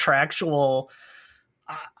contractual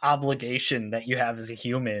obligation that you have as a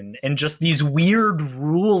human, and just these weird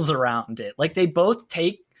rules around it. Like they both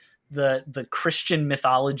take the Christian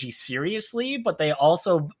mythology seriously, but they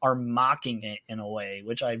also are mocking it in a way,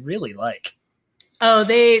 which I really like. Oh,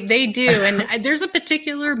 they do. And there's a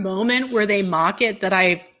particular moment where they mock it that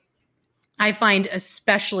I find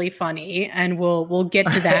especially funny, and we'll get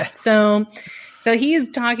to that. So he is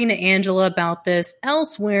talking to Angela about this.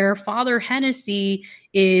 Elsewhere, Father Hennessy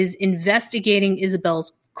is investigating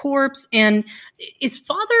Isabel's corpse. And is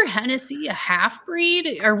Father Hennessy a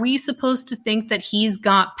half-breed? Are we supposed to think that he's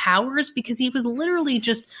got powers? Because he was literally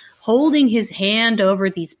just holding his hand over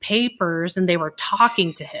these papers and they were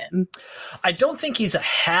talking to him. I don't think he's a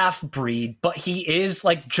half-breed, but he is,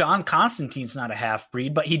 like, John Constantine's not a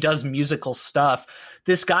half-breed, but he does musical stuff.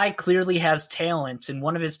 This guy clearly has talents, and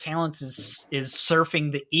one of his talents is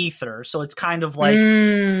surfing the ether. So it's kind of like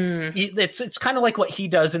it's kind of like what he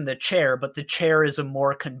does in The Chair, but The Chair is a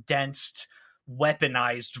more condensed,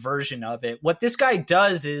 weaponized version of it. What this guy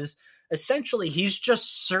does is essentially he's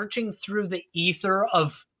just searching through the ether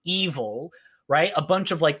of evil, right? A bunch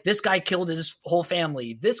of like, this guy killed his whole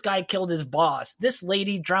family, this guy killed his boss, this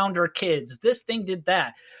lady drowned her kids, this thing did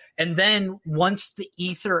that. And then once the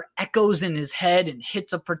ether echoes in his head and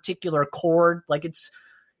hits a particular chord, like it's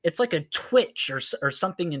like a twitch or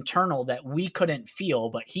something internal that we couldn't feel,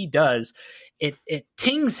 but he does. It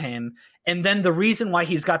tings him. And then the reason why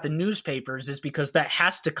he's got the newspapers is because that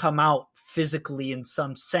has to come out physically in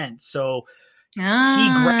some sense. So he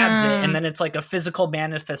grabs it, and then it's like a physical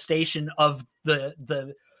manifestation of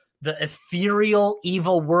the ethereal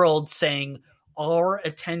evil world saying, our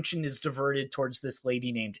attention is diverted towards this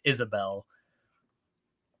lady named Isabel.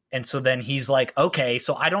 And so then he's like, okay,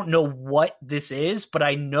 so I don't know what this is, but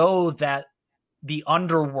I know that the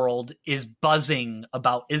underworld is buzzing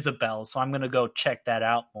about Isabel, so I'm going to go check that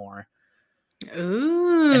out more.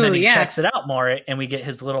 Ooh, and then he checks it out more, and we get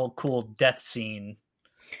his little cool death scene.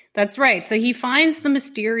 That's right. So he finds the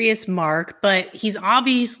mysterious mark, but he's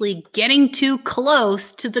obviously getting too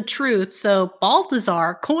close to the truth. So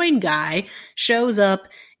Balthazar, coin guy, shows up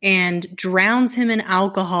and drowns him in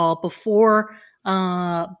alcohol before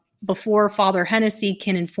Father Hennessy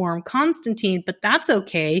can inform Constantine, but that's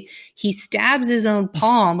okay. He stabs his own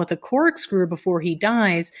palm with a corkscrew before he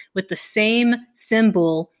dies with the same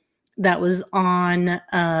symbol that was on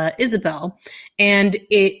Isabel. And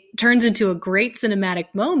it turns into a great cinematic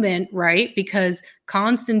moment, right? Because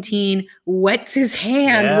Constantine wets his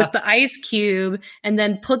hand with the ice cube and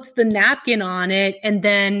then puts the napkin on it and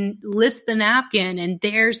then lifts the napkin and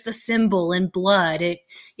there's the symbol in blood.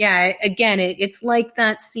 It's like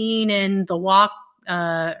that scene in The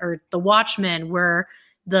Watchmen where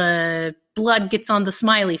the blood gets on the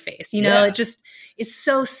smiley face. It's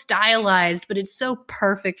so stylized, but it's so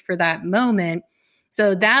perfect for that moment.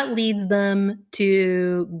 So that leads them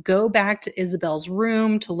to go back to Isabel's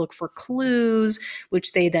room to look for clues,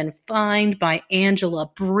 which they then find by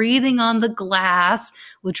Angela breathing on the glass,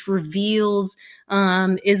 which reveals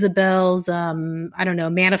Isabel's,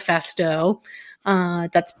 manifesto.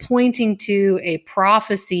 That's pointing to a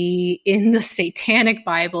prophecy in the Satanic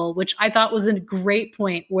Bible, which I thought was a great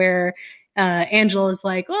point where Angela is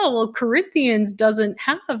like, oh, well, Corinthians doesn't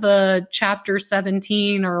have a chapter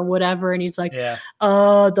 17 or whatever. And he's like,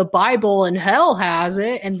 the Bible in hell has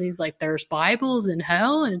it. And he's like, there's Bibles in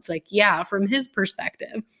hell. And it's like, yeah, from his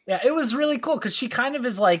perspective. Yeah, it was really cool because she kind of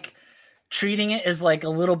is like treating it as like a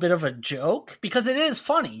little bit of a joke because it is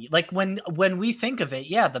funny. Like when we think of it,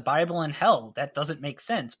 the Bible in hell, that doesn't make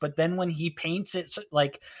sense. But then when he paints it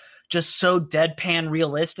like just so deadpan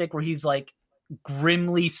realistic where he's like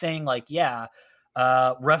grimly saying like,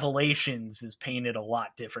 Revelations is painted a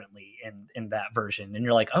lot differently in that version. And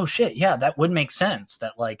you're like, oh shit, yeah, that would make sense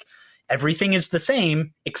that like everything is the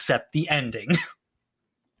same except the ending.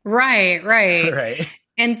 Right. Right.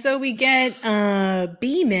 And so we get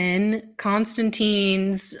Beeman,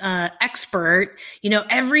 Constantine's expert.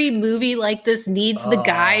 Every movie like this needs the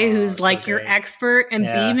guy who's like your expert, and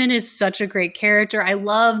Beeman is such a great character. I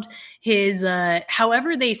loved his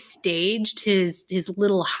however they staged his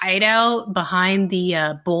little hideout behind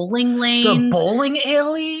the bowling lanes. The bowling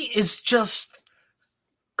alley is just,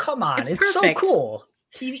 come on, it's so cool.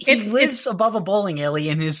 He lives above a bowling alley,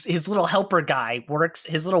 and his little helper guy works.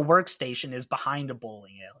 His little workstation is behind a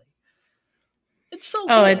bowling alley. It's so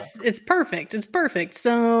cool. It's perfect. It's perfect.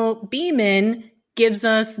 So Beeman gives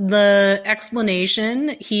us the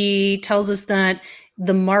explanation. He tells us that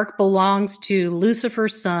the mark belongs to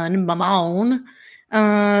Lucifer's son, Mammon.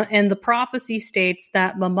 And the prophecy states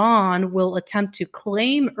that Mammon will attempt to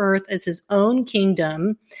claim Earth as his own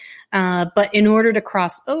kingdom. But in order to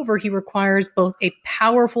cross over, he requires both a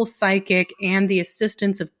powerful psychic and the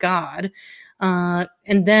assistance of God.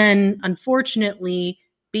 And then, unfortunately,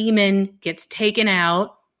 Beeman gets taken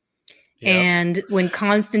out. Yep. And when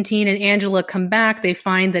Constantine and Angela come back, they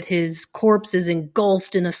find that his corpse is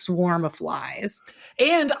engulfed in a swarm of flies.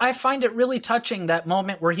 And I find it really touching, that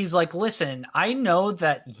moment where he's like, listen, I know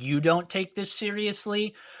that you don't take this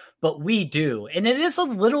seriously, but we do. And it's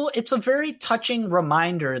a very touching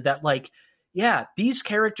reminder that like, these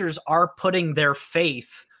characters are putting their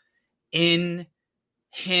faith in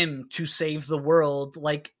him to save the world.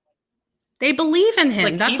 Like, they believe in him.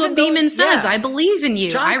 Like, that's what Beeman says. I believe in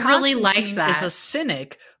you. John I really like that. Is a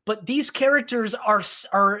cynic, but these characters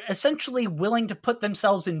are essentially willing to put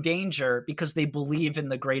themselves in danger because they believe in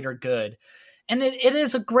the greater good. And it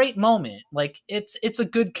is a great moment. Like, it's a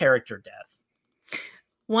good character death.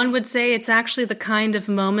 One would say it's actually the kind of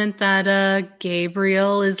moment that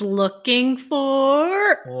Gabriel is looking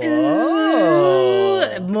for.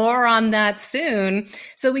 Ooh, more on that soon.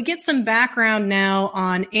 So we get some background now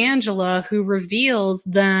on Angela, who reveals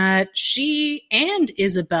that she and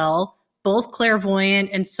Isabel, both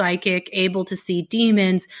clairvoyant and psychic, able to see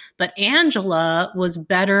demons, but Angela was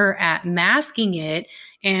better at masking it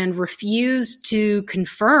and refused to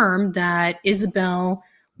confirm that Isabel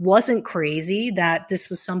wasn't crazy, that this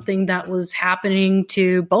was something that was happening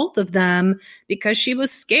to both of them because she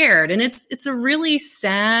was scared. And it's a really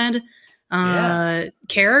sad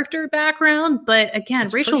character background. But again,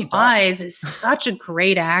 Rachel Weisz is such a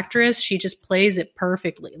great actress. She just plays it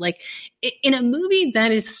perfectly. Like in a movie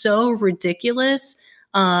that is so ridiculous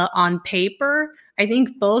on paper, I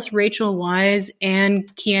think both Rachel Weisz and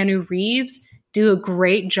Keanu Reeves do a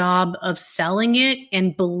great job of selling it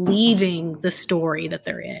and believing the story that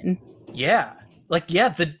they're in. Yeah. Like, yeah,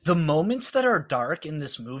 the moments that are dark in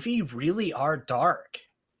this movie really are dark.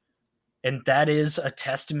 And that is a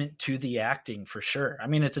testament to the acting for sure. I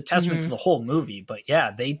mean, it's a testament to the whole movie, but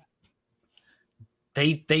yeah, they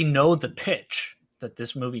know the pitch that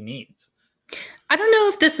this movie needs. I don't know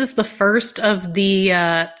if this is the first of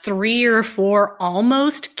the 3 or 4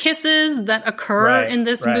 almost kisses that occur in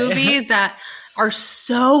this movie that are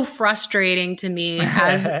so frustrating to me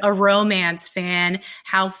as a romance fan.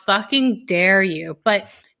 How fucking dare you? But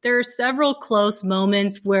there are several close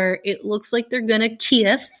moments where it looks like they're gonna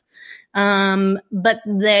kiss, but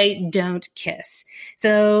they don't kiss.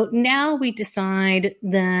 So now we decide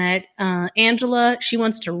that Angela, she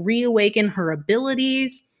wants to reawaken her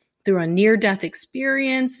abilities through a near-death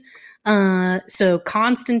experience. So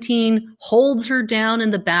Constantine holds her down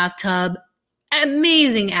in the bathtub.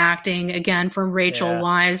 Amazing acting, again, from Rachel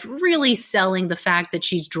Weisz, really selling the fact that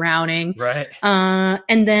she's drowning. Right.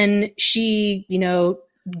 And then she,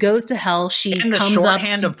 goes to hell. She in the comes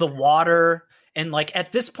shorthand of the water. And, like,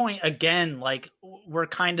 at this point, again, like, we're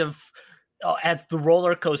kind of, as the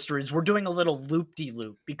roller coaster is, we're doing a little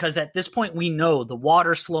loop-de-loop. Because at this point, we know the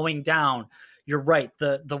water slowing down. You're right.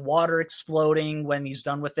 The water exploding when he's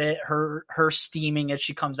done with it, her steaming as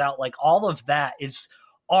she comes out, like all of that is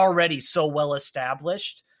already so well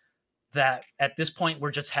established that at this point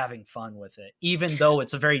we're just having fun with it, even though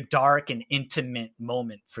it's a very dark and intimate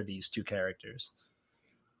moment for these two characters.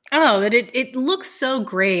 Oh, it looks so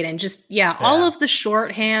great. And just, all of the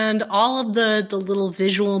shorthand, all of the little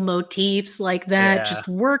visual motifs like that just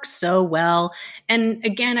work so well. And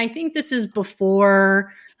again, I think this is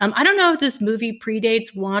before, I don't know if this movie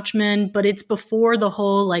predates Watchmen, but it's before the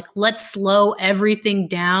whole, like, let's slow everything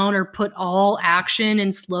down or put all action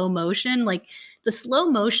in slow motion. Like, the slow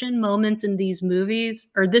motion moments in these movies,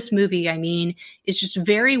 or this movie, I mean, is just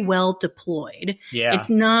very well deployed. Yeah. It's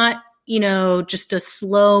not, just a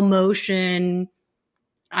slow motion,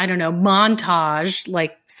 I don't know, montage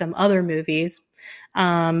like some other movies.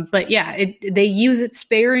 But yeah, they use it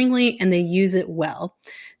sparingly and they use it well.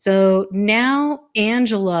 So now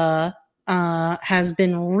Angela has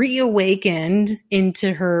been reawakened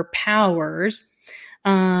into her powers,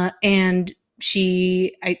 and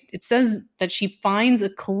it says that she finds a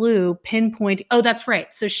clue pinpointing. Oh, that's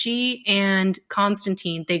right. So she and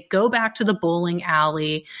Constantine, they go back to the bowling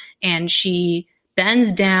alley and she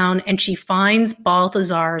bends down and she finds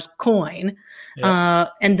Balthazar's coin. Yep.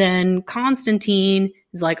 And then Constantine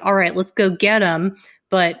is like, all right, let's go get him.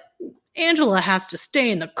 But Angela has to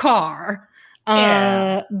stay in the car.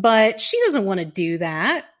 But she doesn't want to do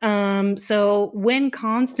that. So when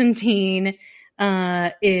Constantine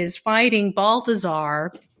is fighting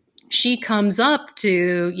Balthazar, she comes up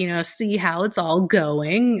to, see how it's all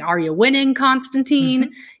going. Are you winning, Constantine?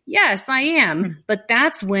 Mm-hmm. Yes, I am. Mm-hmm. But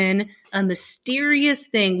that's when a mysterious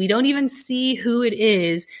thing, we don't even see who it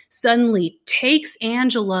is, suddenly takes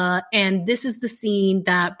Angela. And this is the scene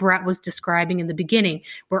that Brett was describing in the beginning,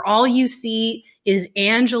 where all you see is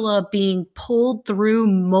Angela being pulled through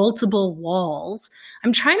multiple walls.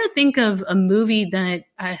 I'm trying to think of a movie that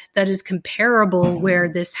is comparable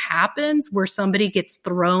where this happens, where somebody gets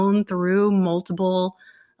thrown through multiple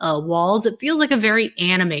walls. It feels like a very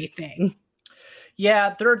anime thing.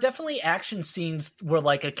 Yeah, there are definitely action scenes where,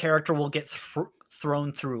 like, a character will get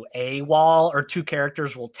thrown through a wall, or two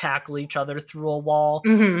characters will tackle each other through a wall.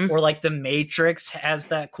 Mm-hmm. Or, like, The Matrix has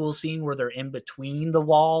that cool scene where they're in between the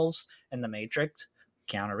walls and The Matrix,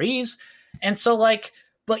 Keanu Reeves. And so, like,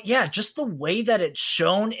 but yeah, just the way that it's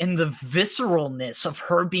shown in the visceralness of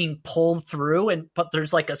her being pulled through, but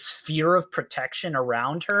there's like a sphere of protection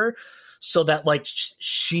around her so that, like,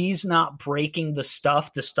 she's not breaking the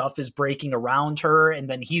stuff is breaking around her, and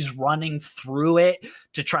then he's running through it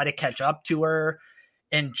to try to catch up to her.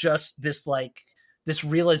 And just this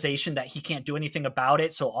realization that he can't do anything about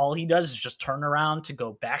it. So all he does is just turn around to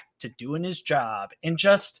go back to doing his job. And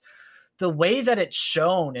just the way that it's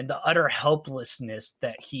shown and the utter helplessness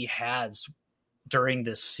that he has during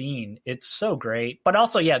this scene, it's so great. But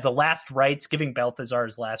also, yeah, the last rites, giving Balthazar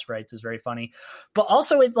his last rites is very funny. But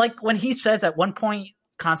also, it, like, when he says at one point,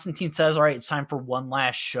 Constantine says, all right, it's time for one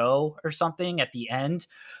last show or something at the end.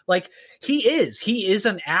 Like, he is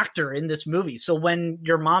an actor in this movie. So when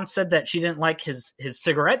your mom said that she didn't like his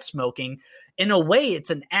cigarette smoking, in a way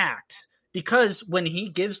it's an act, because when he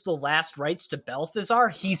gives the last rites to Balthazar,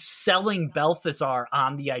 he's selling Balthazar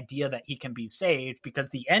on the idea that he can be saved,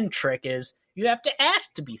 because the end trick is you have to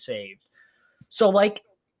ask to be saved. So, like,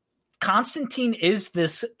 Constantine is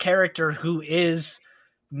this character who is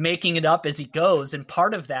making it up as he goes, and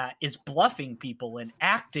part of that is bluffing people and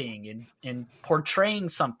acting and portraying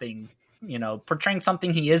something, portraying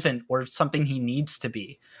something he isn't or something he needs to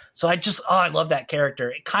be. So I love that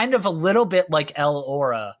character. Kind of a little bit like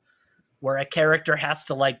El-Aura, where a character has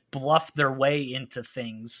to like bluff their way into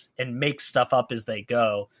things and make stuff up as they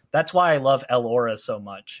go. That's why I love El-Aura so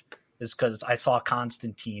much, is because I saw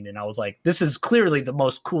Constantine and I was like, this is clearly the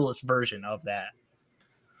most coolest version of that.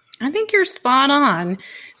 I think you're spot on.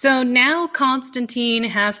 So now Constantine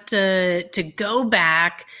has to go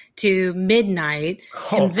back to Midnight,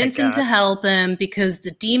 convince him to help him because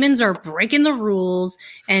the demons are breaking the rules.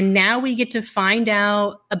 And now we get to find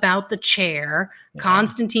out about the chair. Yeah.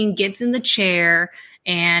 Constantine gets in the chair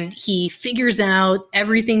and he figures out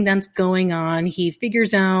everything that's going on. He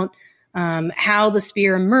figures out how the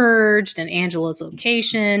spear emerged and Angela's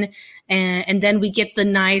location. And then we get the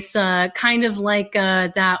nice, kind of like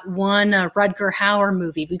that one Rutger Hauer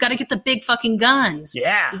movie. We got to get the big fucking guns.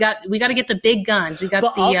 Yeah, we got to get the big guns. We got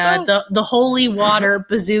the holy water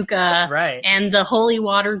bazooka, right, and the holy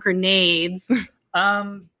water grenades.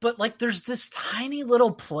 But like, there's this tiny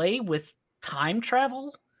little play with time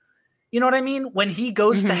travel. You know what I mean? When he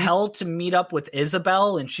goes to hell to meet up with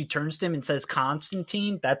Isabel, and she turns to him and says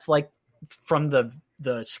Constantine. That's like from the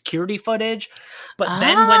security footage. But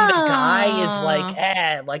then when the guy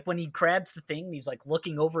is like when he grabs the thing and he's like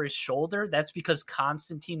looking over his shoulder, that's because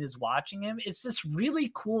Constantine is watching him. It's this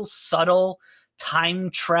really cool, subtle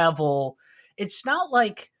time travel. It's not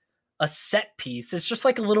like a set piece. It's just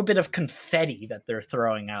like a little bit of confetti that they're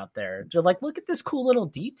throwing out there. They're like, look at this cool little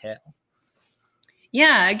detail.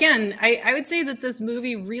 Yeah, again, I would say that this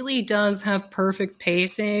movie really does have perfect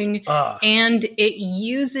pacing, and it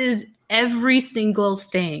uses every single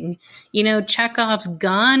thing. Chekhov's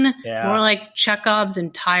gun, more like Chekhov's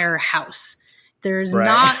entire house. There's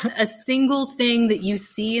not a single thing that you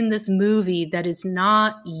see in this movie that is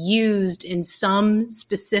not used in some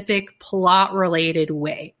specific plot-related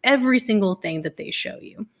way. Every single thing that they show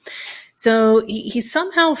you. So he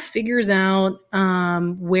somehow figures out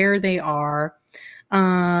where they are.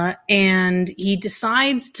 And he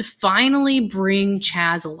decides to finally bring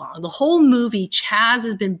Chaz along. The whole movie, Chaz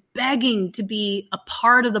has been begging to be a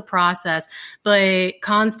part of the process, but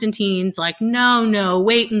Constantine's like, no,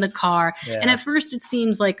 wait in the car. Yeah. And at first it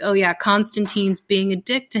seems like, oh yeah, Constantine's being a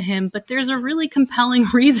dick to him, but there's a really compelling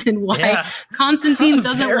reason why Constantine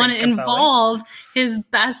doesn't want to involve his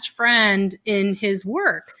best friend in his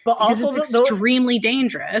work. But also it's extremely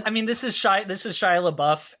dangerous. I mean, this is Shia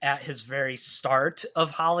LaBeouf at his very start of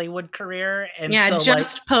Hollywood career, and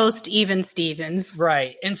just post Even Stevens,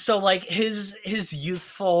 right? And so like his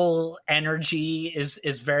youthful energy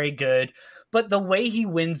is very good, but the way he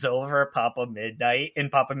wins over Papa Midnight,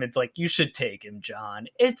 and Papa Mid's like, you should take him, John.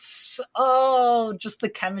 It's just the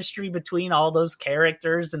chemistry between all those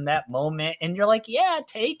characters in that moment, and you're like, yeah,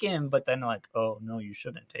 take him, but then like, oh no, you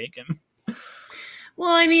shouldn't take him.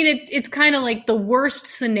 Well, I mean, it's kind of like the worst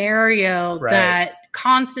scenario that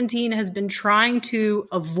Constantine has been trying to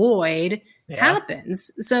avoid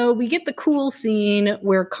happens. So we get the cool scene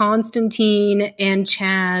where Constantine and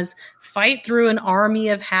Chaz fight through an army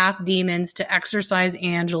of half demons to exorcise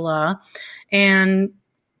Angela, and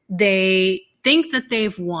they think that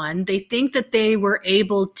they've won. They think that they were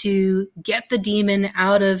able to get the demon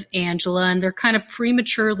out of Angela, and they're kind of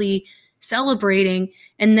prematurely celebrating,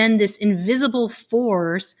 and then this invisible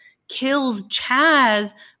force kills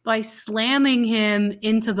Chaz by slamming him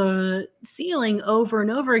into the ceiling over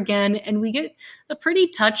and over again, and we get a pretty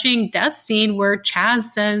touching death scene where Chaz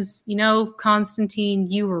says, Constantine,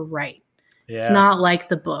 you were right. Yeah. It's not like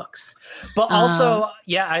the books. But also,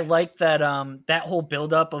 I like that that whole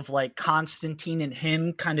buildup of like Constantine and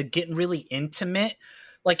him kind of getting really intimate.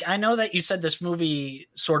 Like, I know that you said this movie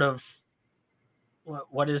sort of,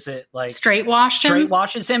 what is it like?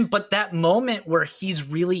 Straightwashes him. But that moment where he's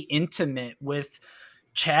really intimate with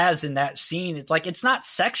Chaz in that scene, it's like, it's not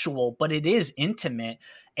sexual, but it is intimate.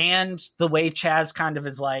 And the way Chaz kind of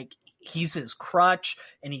is like, he's his crutch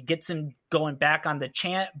and he gets him going back on the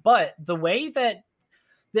chant. But the way that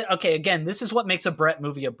again, this is what makes a Brett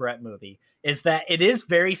movie, is that it is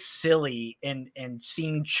very silly and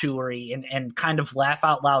scene chewery and kind of laugh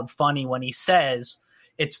out loud funny when he says,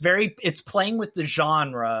 it's playing with the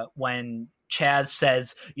genre when Chaz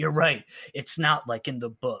says, you're right, it's not like in the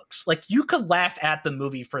books. Like, you could laugh at the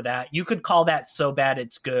movie for that. You could call that so bad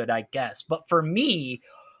it's good, I guess. But for me,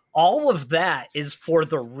 all of that is for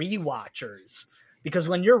the rewatchers. Because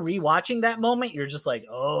when you're rewatching that moment, you're just like,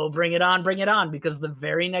 oh, bring it on. Because the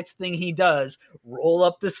very next thing he does, roll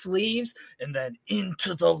up the sleeves, and then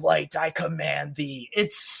into the light I command thee.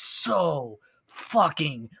 It's so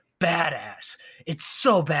fucking badass. It's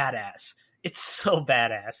so badass. It's so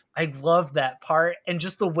badass. I love that part, and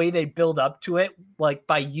just the way they build up to it, like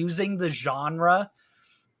by using the genre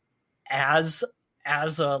as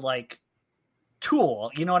a like tool.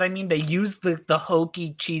 You know what I mean? They use the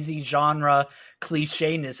hokey, cheesy genre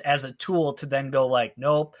clichéness as a tool to then go like,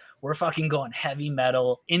 nope, we're fucking going heavy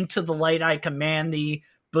metal into the light I command thee.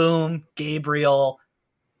 Boom, Gabriel.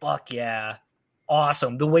 Fuck yeah.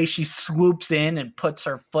 Awesome. The way she swoops in and puts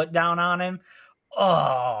her foot down on him.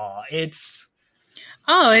 It's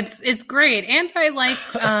great. And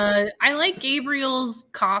I like Gabriel's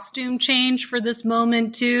costume change for this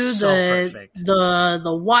moment too. So perfect.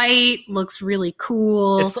 The white looks really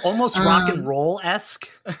cool. It's almost rock and roll-esque.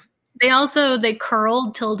 They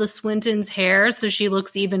curled Tilda Swinton's hair so she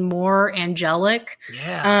looks even more angelic.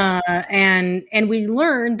 Yeah. And we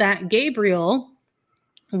learned that Gabriel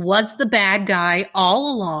was the bad guy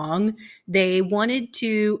all along. They wanted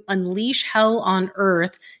to unleash hell on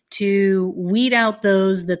earth to weed out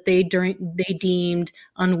those that they deemed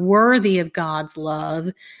unworthy of God's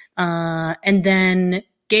love. And then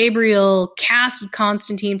Gabriel casts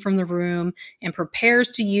Constantine from the room and prepares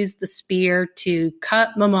to use the spear to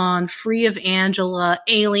cut Mammon free of Angela,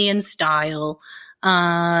 alien style.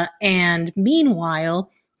 And meanwhile,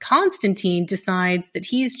 Constantine decides that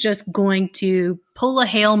he's just going to pull a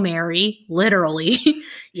Hail Mary, literally.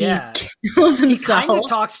 He kills himself. He kind of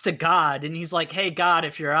talks to God, and he's like, hey, God,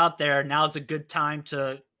 if you're out there, now's a good time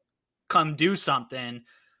to come do something.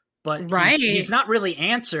 But he's not really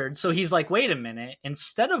answered, so he's like, wait a minute.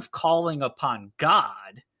 Instead of calling upon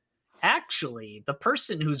God, actually, the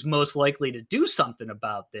person who's most likely to do something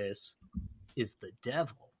about this is the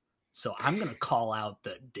devil. So I'm going to call out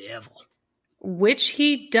the devil. Which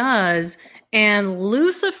he does, and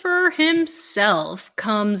Lucifer himself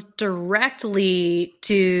comes directly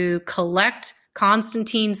to collect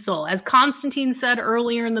Constantine's soul. As Constantine said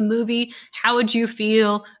earlier in the movie, how would you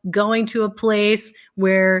feel going to a place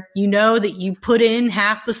where you know that you put in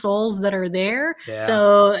half the souls that are there? Yeah.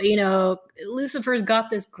 So, Lucifer's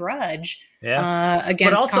got this grudge against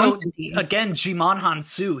but also, Constantine. Again, Djimon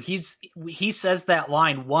Hounsou, he says that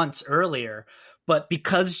line once earlier. But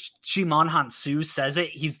because Djimon Hounsou says it,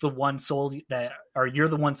 he's the one soul you're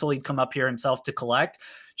the one soul he'd come up here himself to collect.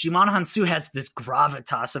 Djimon Hounsou has this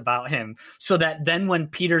gravitas about him, so that then when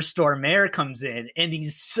Peter Stormare comes in and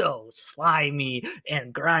he's so slimy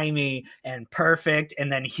and grimy and perfect,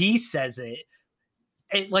 and then he says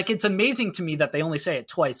it's amazing to me that they only say it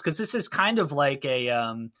twice, because this is kind of like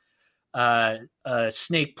a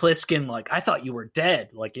Snake Plissken, like, I thought you were dead.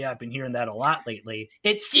 Like, yeah, I've been hearing that a lot lately.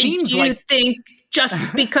 It seems like... Did you think just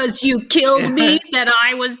because you killed me that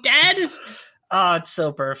I was dead? Oh, it's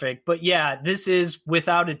so perfect. But yeah, this is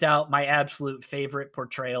without a doubt my absolute favorite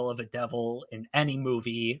portrayal of a devil in any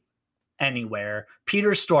movie, anywhere.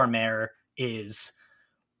 Peter Stormare is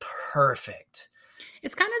perfect.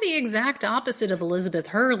 It's kind of the exact opposite of Elizabeth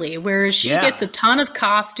Hurley, where she gets a ton of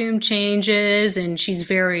costume changes and she's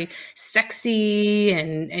very sexy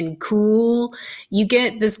and cool. You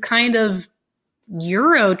get this kind of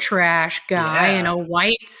Eurotrash guy in a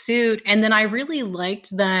white suit. And then I really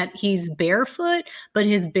liked that he's barefoot, but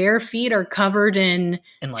his bare feet are covered in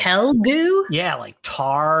like, hell goo. Yeah, like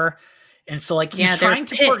tar. And so like he's trying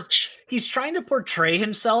to portray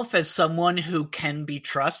himself as someone who can be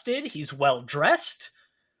trusted. He's well dressed,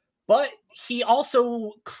 but he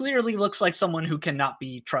also clearly looks like someone who cannot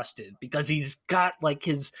be trusted, because he's got like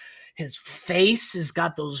his face has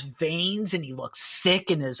got those veins and he looks sick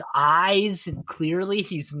in his eyes, and clearly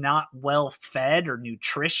he's not well fed or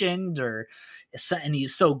nutritioned, and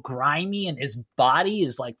he's so grimy, and his body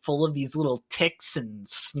is like full of these little ticks and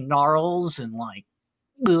snarls and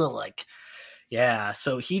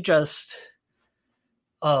so he just,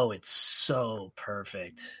 it's so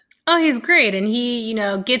perfect. Oh, he's great. And he,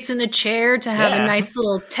 gets in a chair to have a nice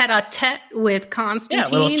little tete-a-tete with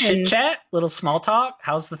Constantine. Yeah, little chit-chat, little small talk.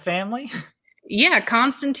 How's the family? Yeah,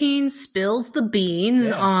 Constantine spills the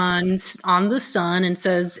beans on the son and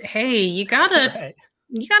says, hey, you gotta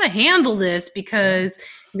handle this, because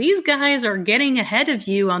these guys are getting ahead of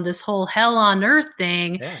you on this whole hell on earth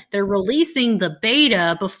thing. Yeah. They're releasing the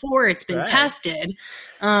beta before it's been tested.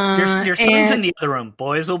 Your son's in the other room.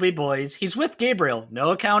 Boys will be boys. He's with Gabriel.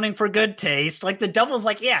 No accounting for good taste. Like, the devil's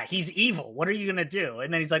like, yeah, he's evil. What are you going to do?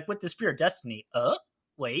 And then he's like, with the Spear of Destiny.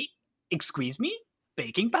 Wait, excuse me?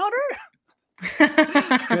 Baking powder?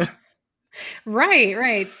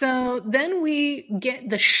 Right. So then we get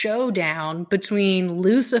the showdown between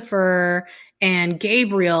Lucifer and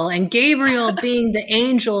Gabriel being the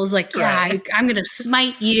angel is like, yeah, Right. I'm going to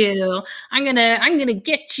smite you. I'm going to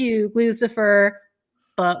get you, Lucifer.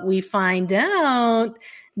 But we find out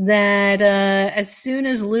that as soon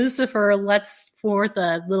as Lucifer lets forth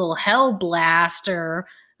a little hell blast or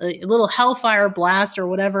a little hellfire blast or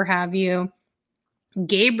whatever have you,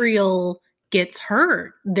 Gabriel gets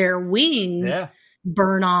hurt. Their wings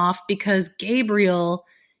burn off because Gabriel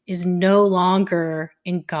is no longer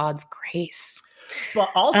in God's grace. But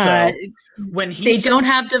also, when they don't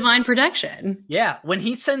have divine protection. Yeah, when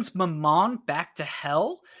he sends Mammon back to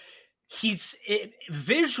hell,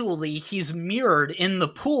 visually he's mirrored in the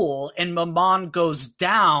pool, and Mammon goes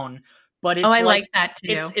down. But it's I like that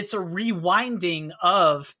too. It's a rewinding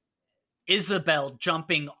of Isabel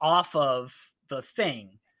jumping off of the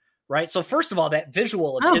thing, right? So first of all, that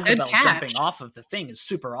visual of Isabel jumping off of the thing is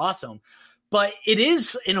super awesome. But it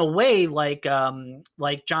is in a way like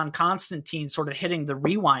John Constantine sort of hitting the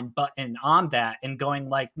rewind button on that and going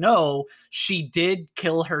like, no, she did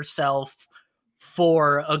kill herself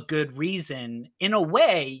for a good reason. In a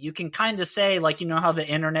way, you can kind of say, like, you know how the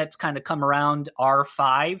internet's kind of come around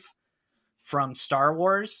R5 from Star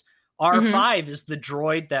Wars? R5 is the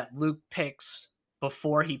droid that Luke picks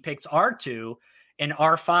before he picks R2, and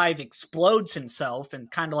R5 explodes himself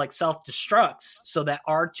and kind of like self-destructs so that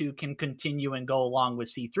R2 can continue and go along with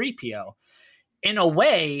C-3PO. In a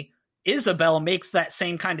way, Isabel makes that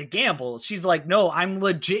same kind of gamble. She's like, no, I'm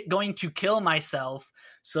legit going to kill myself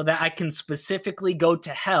so that I can specifically go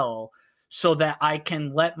to hell so that I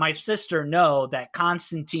can let my sister know that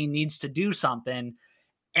Constantine needs to do something,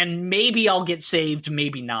 and maybe I'll get saved,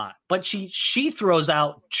 maybe not. But she throws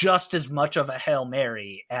out just as much of a Hail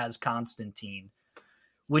Mary as Constantine,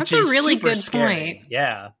 which is a really good scary. Point.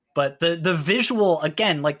 Yeah. But the visual,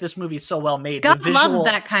 again, like this movie is so well made. God loves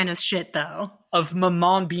that kind of shit, though. Of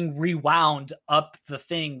Mammon being rewound up the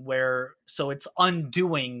thing so it's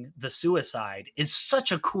undoing the suicide is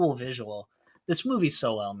such a cool visual. This movie's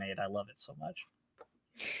so well made. I love it so much.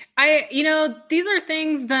 These are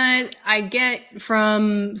things that I get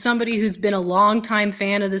from somebody who's been a longtime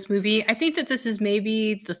fan of this movie. I think that this is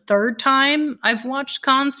maybe the third time I've watched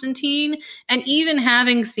Constantine, and even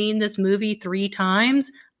having seen this movie 3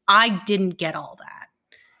 times, I didn't get all that.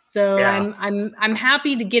 So yeah. I'm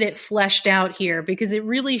happy to get it fleshed out here because it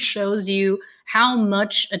really shows you how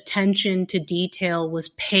much attention to detail was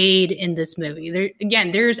paid in this movie.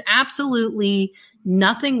 There's absolutely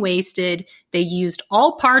nothing wasted. They used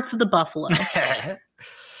all parts of the buffalo.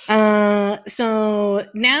 So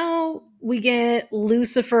now we get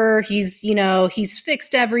Lucifer. He's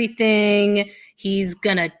fixed everything. He's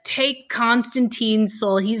gonna take Constantine's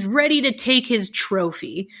soul. He's ready to take his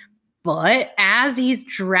trophy. But as he's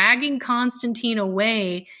dragging Constantine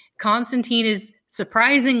away, Constantine is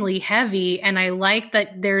surprisingly heavy, and I like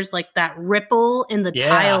that there's like that ripple in the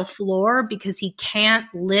tile floor because he can't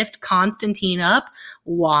lift Constantine up.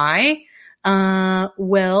 Why?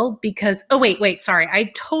 Well, because sorry,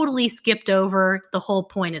 I totally skipped over the whole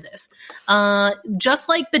point of this. Just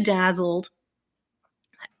like Bedazzled,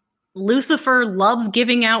 Lucifer loves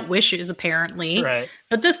giving out wishes, apparently, right?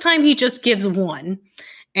 But this time he just gives one.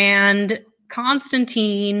 And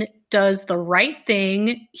Constantine does the right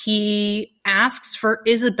thing. He asks for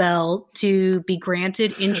Isabel to be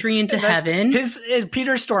granted entry into heaven. His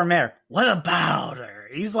Peter Stormare, what about her?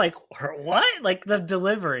 He's like, what? Like the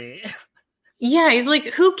delivery. Yeah, he's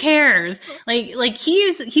like, who cares? Like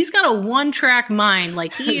he's got a one-track mind.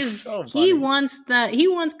 Like he wants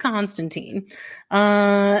Constantine.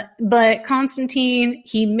 But Constantine,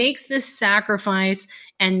 he makes this sacrifice,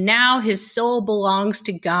 and now his soul belongs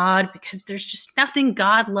to God because there's just nothing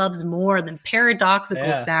God loves more than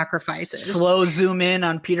paradoxical sacrifices. Slow zoom in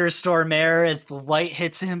on Peter Stormare as the light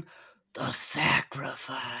hits him. The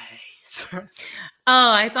sacrifice. Oh,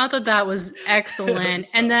 I thought that was excellent.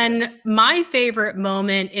 And then my favorite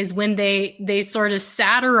moment is when they sort of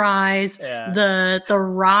satirize the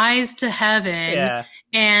rise to heaven,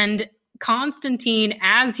 and Constantine,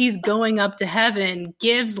 as he's going up to heaven,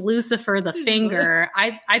 gives Lucifer the finger.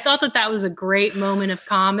 I thought that was a great moment of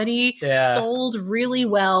comedy, sold really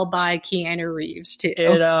well by Keanu Reeves too.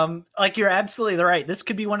 Like you're absolutely right. This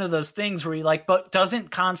could be one of those things where you're like, but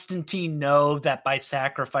doesn't Constantine know that by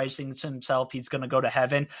sacrificing himself, he's going to go to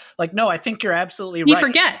heaven? Like, no, I think you're absolutely right. He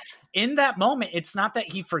forgets. In that moment, it's not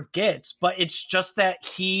that he forgets, but it's just that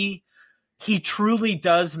he truly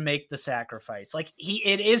does make the sacrifice. Like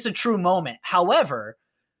it is a true moment. However,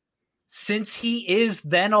 since he is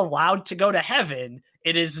then allowed to go to heaven,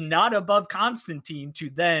 it is not above Constantine to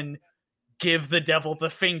then give the devil the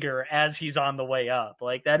finger as he's on the way up.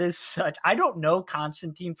 Like, that is such... I don't know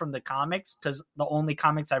Constantine from the comics, because the only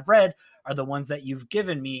comics I've read are the ones that you've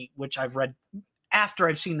given me, which I've read after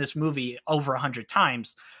I've seen this movie over 100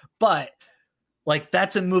 times. But like,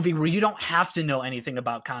 that's a movie where you don't have to know anything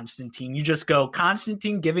about Constantine. You just go,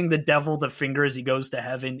 Constantine giving the devil the finger as he goes to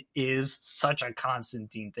heaven is such a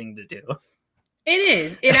Constantine thing to do. It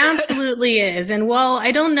is. It absolutely is. And while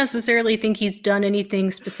I don't necessarily think he's done anything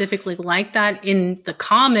specifically like that in the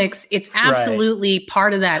comics, it's absolutely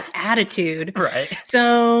part of that attitude. Right.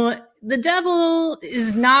 So the devil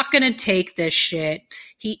is not going to take this shit.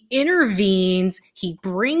 He intervenes. He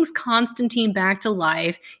brings Constantine back to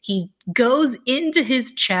life. He goes into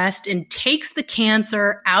his chest and takes the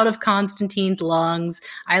cancer out of Constantine's lungs.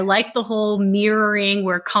 I like the whole mirroring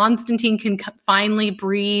where Constantine can finally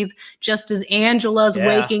breathe just as Angela's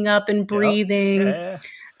waking up and breathing. Yep.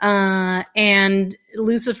 And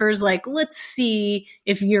Lucifer's like, let's see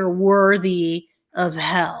if you're worthy of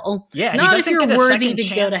hell. Yeah, not if you're worthy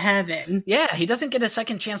to go to heaven. Yeah, he doesn't get a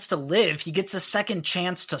second chance to live. He gets a second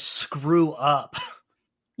chance to screw up.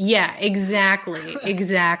 Yeah, exactly.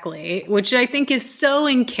 Exactly. Which I think is so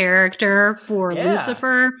in character for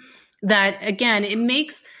Lucifer that, again, it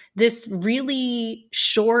makes this really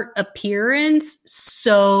short appearance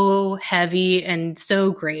so heavy and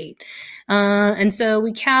so great. And so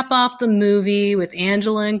we cap off the movie with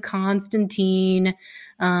Angela and Constantine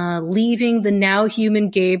leaving the now human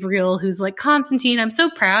Gabriel, who's like, Constantine, I'm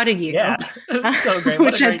so proud of you. Yeah, it's so great.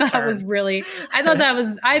 Which I thought was really, I thought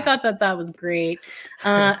that was great.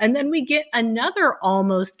 And then we get another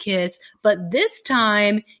almost kiss, but this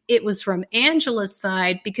time it was from Angela's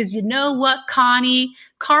side, because you know what, Connie?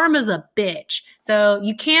 Karma's a bitch. So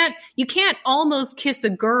you can't almost kiss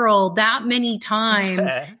a girl that many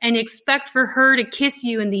times and expect for her to kiss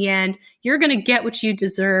you in the end. You're going to get what you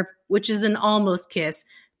deserve, which is an almost kiss.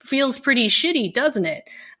 Feels pretty shitty, doesn't it?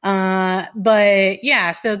 But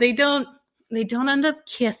yeah, so they don't end up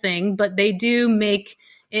kissing, but they do make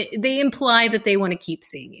it, they imply that they want to keep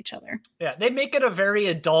seeing each other. Yeah, they make it a very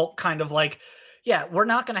adult kind of like, yeah, we're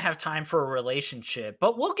not going to have time for a relationship,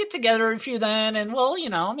 but we'll get together if you then, and we'll,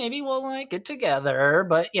 maybe we'll like get together.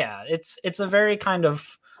 But yeah, it's a very kind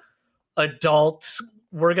of adult,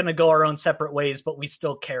 we're going to go our own separate ways, but we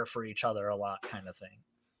still care for each other a lot kind of thing.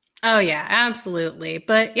 Oh, yeah, absolutely.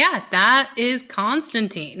 But yeah, that is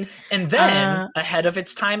Constantine. And then, ahead of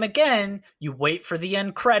its time again, you wait for the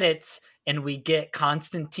end credits, and we get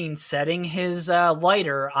Constantine setting his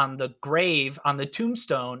lighter on the grave, on the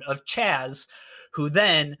tombstone of Chaz, who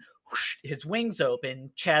then, whoosh, his wings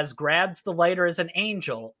open, Chaz grabs the lighter as an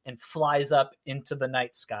angel and flies up into the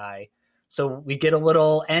night sky. So we get a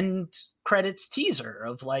little end credits teaser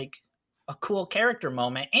of like a cool character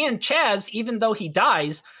moment. And Chaz, even though he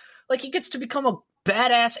dies, like, he gets to become a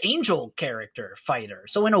badass angel character fighter.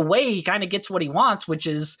 So in a way, he kind of gets what he wants, which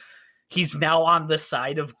is he's now on the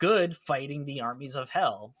side of good fighting the armies of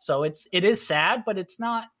hell. So it is sad, but it's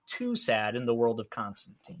not too sad in the world of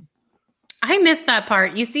Constantine. I missed that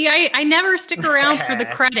part. You see, I never stick around for the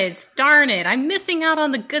credits. Darn it. I'm missing out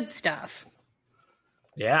on the good stuff.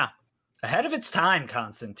 Yeah. Ahead of its time,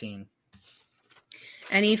 Constantine.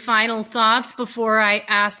 Any final thoughts before I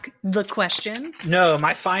ask the question? No,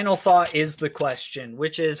 my final thought is the question,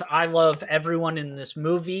 which is I love everyone in this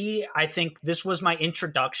movie. I think this was my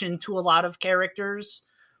introduction to a lot of characters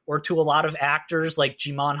or to a lot of actors like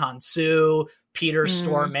Djimon Hounsou, Peter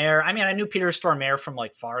Stormare. I mean, I knew Peter Stormare from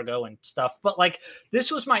like Fargo and stuff, but like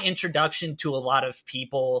this was my introduction to a lot of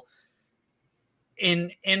people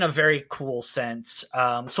in a very cool sense.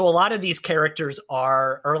 So a lot of these characters a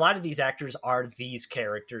lot of these actors are these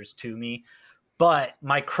characters to me. But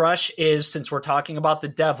my crush is, since we're talking about the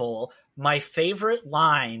devil, my favorite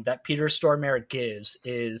line that Peter Stormare gives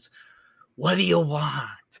is, "What do you want?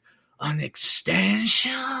 An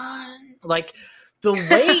extension?" Like, the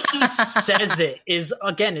way he says it is,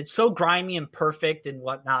 again, it's so grimy and perfect and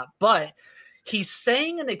whatnot, but he's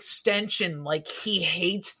saying an extension like he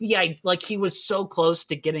hates like he was so close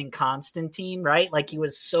to getting Constantine, right? Like he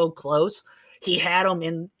was so close. He had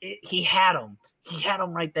him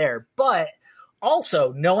right there. But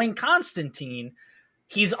also, knowing Constantine,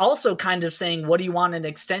 he's also kind of saying, what do you want an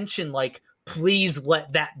extension? Like, please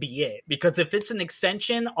let that be it. Because if it's an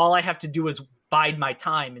extension, all I have to do is bide my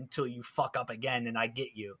time until you fuck up again and I get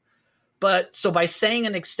you. But so by saying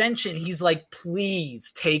an extension, he's like,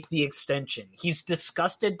 please take the extension. He's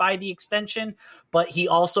disgusted by the extension, but he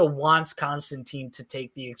also wants Constantine to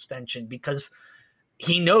take the extension because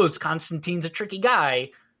he knows Constantine's a tricky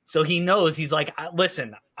guy. So he knows, he's like,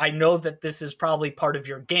 listen, I know that this is probably part of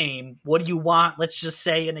your game. What do you want? Let's just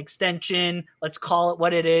say an extension. Let's call it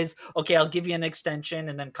what it is. Okay, I'll give you an extension.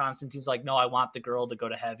 And then Constantine's like, no, I want the girl to go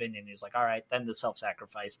to heaven. And he's like, all right, then the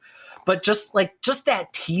self-sacrifice. But just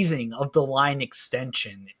that teasing of the line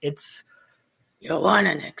extension, it's... You want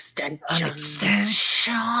an extension? An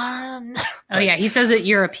extension. Oh yeah, he says it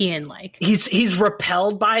European-like. He's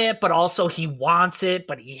repelled by it, but also he wants it,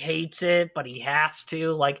 but he hates it, but he has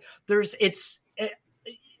to. Like,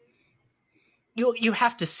 you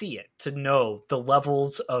have to see it to know the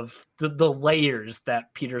levels of the layers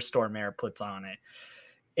that Peter Stormare puts on it.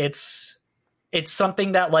 It's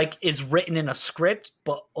something that like is written in a script,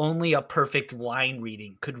 but only a perfect line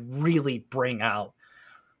reading could really bring out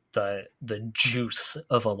the juice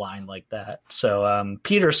of a line like that. So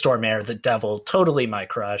Peter Stormare, the devil, totally my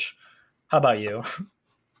crush. How about you?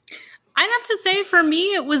 I'd have to say for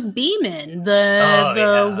me it was Beeman,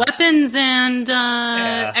 the weapons and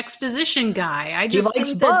exposition guy. I just he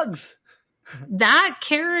likes bugs. That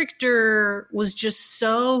character was just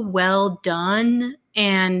so well done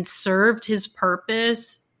and served his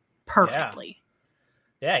purpose perfectly.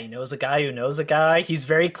 Yeah, he knows a guy who knows a guy. He's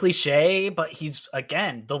very cliche, but he's,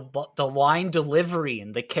 again, the line delivery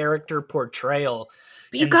and the character portrayal.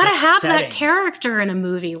 But you gotta have that character in a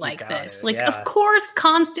movie like this. Like, of course,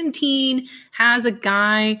 Constantine has a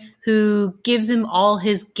guy who gives him all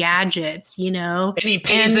his gadgets, you know? And he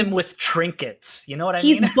pays him with trinkets. You know what I mean?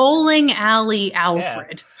 He's bowling alley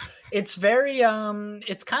Alfred. Yeah. It's very,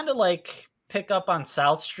 it's kind of like Pick Up on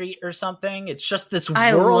South Street or something. It's just this world.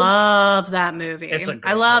 I love that movie.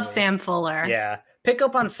 I love movie. Sam Fuller. Yeah. Pick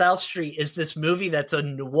Up on South Street is this movie that's a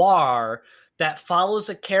noir that follows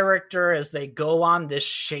a character as they go on this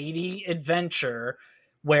shady adventure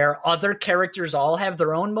where other characters all have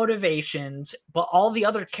their own motivations, but all the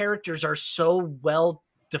other characters are so well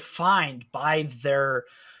defined by their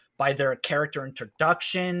character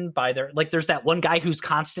introduction, by their, like, there's that one guy who's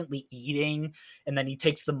constantly eating and then he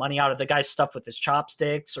takes the money out of the guy's stuff with his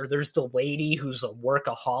chopsticks, or there's the lady who's a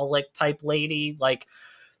workaholic type lady. Like,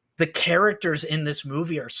 the characters in this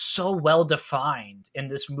movie are so well defined,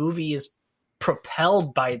 and this movie is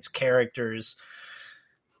propelled by its characters.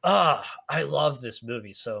 I love this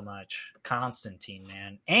movie so much. Constantine,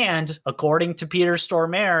 man. And according to Peter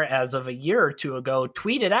Stormare, as of a year or two ago,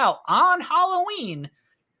 tweeted out on Halloween,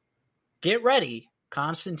 get ready,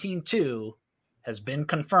 Constantine 2 has been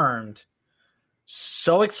confirmed.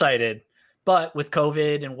 So excited. But with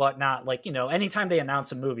COVID and whatnot, like, you know, anytime they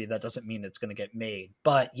announce a movie, that doesn't mean it's going to get made.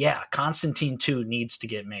 But yeah, Constantine 2 needs to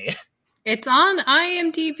get made. It's on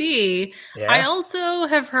IMDb. Yeah. I also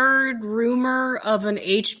have heard rumor of an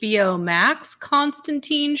HBO Max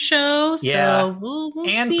Constantine show. Yeah. So we'll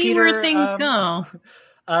see where things go.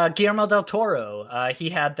 Guillermo del Toro, he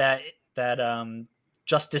had that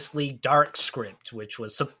Justice League Dark script, which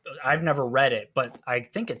was, I've never read it, but I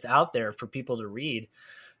think it's out there for people to read.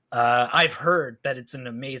 I've heard that it's an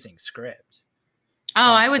amazing script.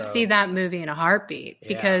 Oh, I would see that movie in a heartbeat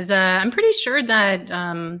because I'm pretty sure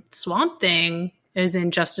that Swamp Thing is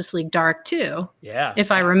in Justice League Dark too. Yeah, if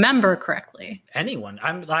I remember correctly. Anyone,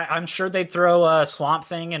 I'm sure they'd throw Swamp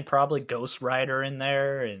Thing and probably Ghost Rider in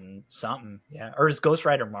there and something. Yeah, or is Ghost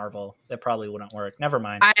Rider Marvel? That probably wouldn't work. Never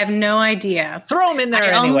mind. I have no idea. Throw him in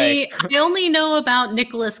there anyway. I only know about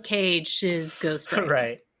Nicolas Cage's Ghost Rider.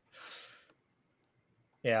 Right.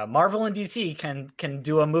 Yeah, Marvel and DC can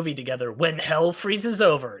do a movie together. When hell freezes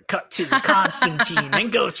over, cut to Constantine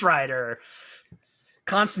and Ghost Rider.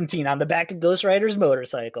 Constantine on the back of Ghost Rider's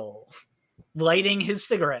motorcycle, lighting his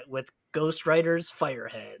cigarette with Ghost Rider's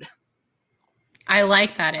firehead. I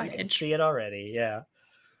like that image. I can see it already, yeah.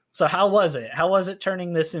 So how was it? How was it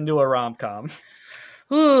turning this into a rom-com?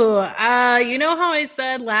 Ooh, you know how I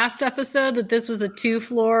said last episode that this was a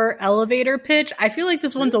 2-floor elevator pitch? I feel like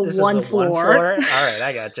this one's a 1 floor. All right,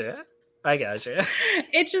 I got you.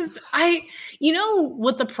 It just, you know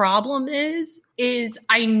what the problem is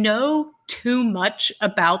I know too much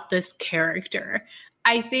about this character.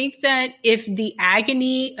 I think that if the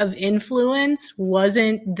agony of influence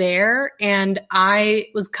wasn't there and I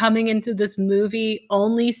was coming into this movie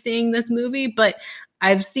only seeing this movie, but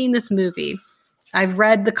I've seen this movie. I've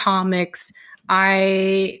read the comics.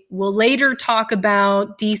 I will later talk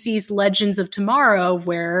about DC's Legends of Tomorrow,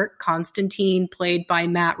 where Constantine, played by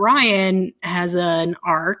Matt Ryan, has an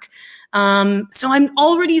arc. So I'm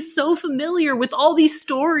already so familiar with all these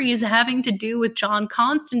stories having to do with John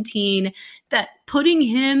Constantine that putting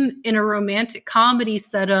him in a romantic comedy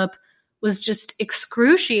setup was just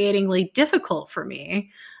excruciatingly difficult for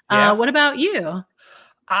me. Yeah. What about you?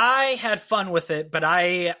 I had fun with it, but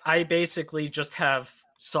I basically just have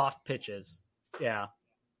soft pitches. Yeah.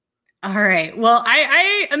 All right. Well,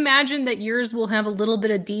 I imagine that yours will have a little bit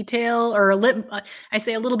of detail, or I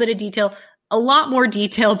say a little bit of detail, a lot more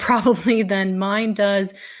detail probably than mine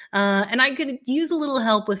does. And I could use a little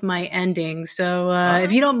help with my ending. So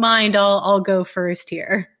if you don't mind, I'll go first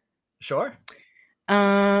here. Sure.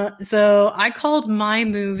 So I called my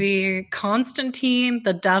movie Constantine,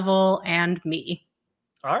 the Devil, and Me.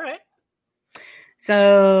 All right.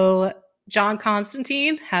 So John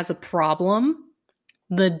Constantine has a problem.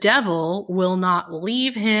 The devil will not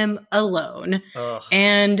leave him alone. Ugh.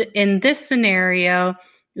 And in this scenario,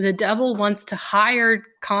 the devil wants to hire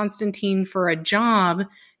Constantine for a job.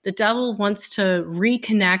 The devil wants to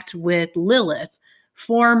reconnect with Lilith,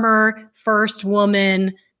 former first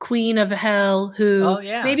woman, queen of hell, who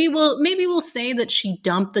maybe we'll say that she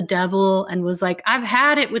dumped the devil and was like, I've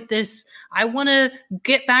had it with this. I want to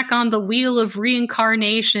get back on the wheel of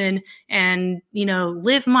reincarnation and,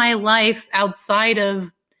 live my life outside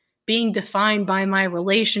of being defined by my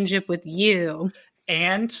relationship with you.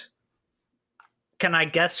 And can I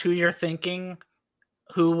guess who you're thinking?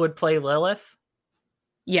 Who would play Lilith?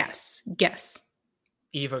 Yes. Guess.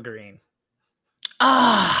 Eva Green.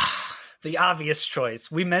 Ah. The obvious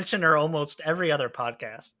choice. We mention her almost every other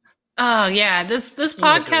podcast. Oh yeah, this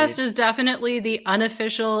podcast is definitely the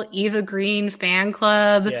unofficial Eva Green fan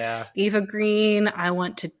club. Yeah. Eva Green, I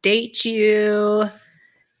want to date you.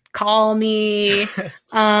 Call me.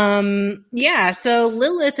 So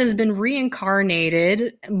Lilith has been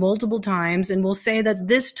reincarnated multiple times, and we'll say that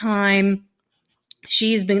this time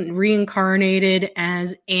she's been reincarnated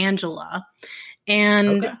as Angela.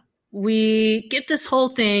 And we get this whole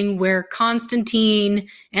thing where Constantine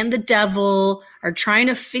and the devil are trying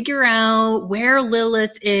to figure out where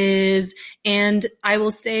Lilith is. And I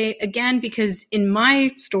will say again, because in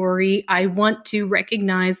my story, I want to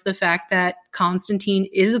recognize the fact that Constantine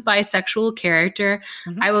is a bisexual character.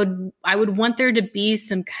 Mm-hmm. I would want there to be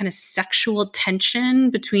some kind of sexual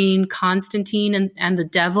tension between Constantine and the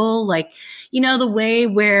devil. Like, the way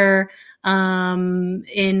where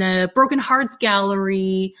in a Broken Hearts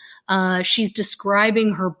Gallery, she's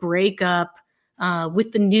describing her breakup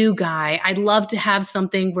with the new guy. I'd love to have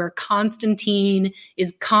something where Constantine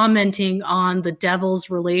is commenting on the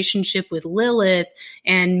devil's relationship with Lilith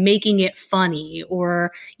and making it funny,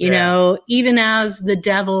 or, even as the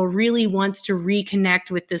devil really wants to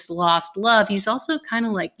reconnect with this lost love, he's also kind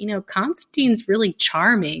of like, Constantine's really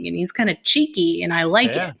charming and he's kind of cheeky and I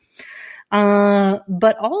like it.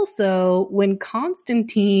 But also when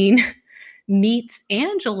Constantine meets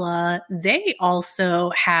Angela, they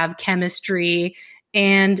also have chemistry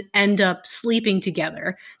and end up sleeping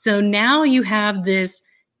together. So now you have this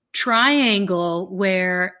triangle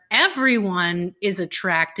where everyone is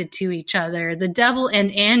attracted to each other. The devil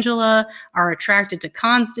and Angela are attracted to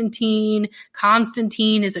Constantine.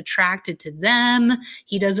 Constantine is attracted to them.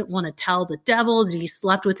 He doesn't want to tell the devil that he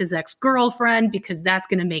slept with his ex-girlfriend because that's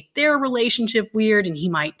going to make their relationship weird and he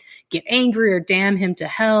might get angry or damn him to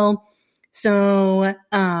hell. So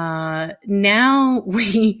now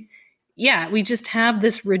we just have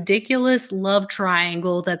this ridiculous love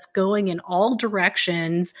triangle that's going in all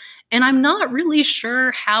directions, and I'm not really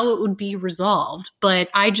sure how it would be resolved, but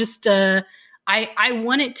I just I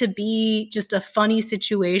want it to be just a funny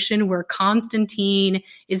situation where Constantine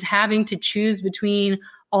is having to choose between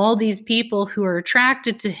all these people who are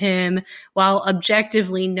attracted to him while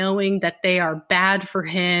objectively knowing that they are bad for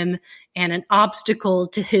him and an obstacle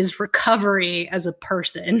to his recovery as a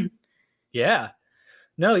person. Yeah.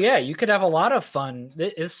 No, yeah, you could have a lot of fun.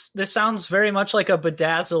 This sounds very much like a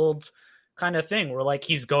Bedazzled kind of thing where like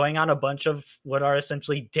he's going on a bunch of what are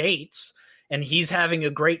essentially dates and he's having a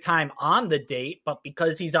great time on the date, but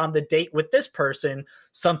because he's on the date with this person,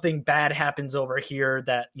 something bad happens over here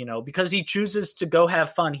that, because he chooses to go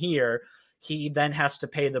have fun here, he then has to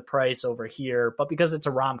pay the price over here. But because it's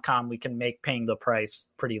a rom-com, we can make paying the price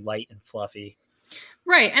pretty light and fluffy.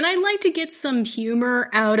 Right. And I'd like to get some humor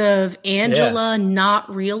out of Angela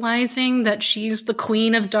not realizing that she's the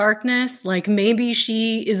queen of darkness. Like maybe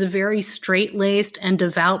she is a very straight-laced and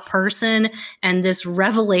devout person, and this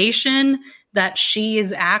revelation that she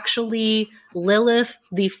is actually Lilith,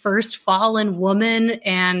 the first fallen woman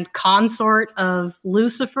and consort of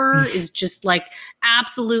Lucifer, is just like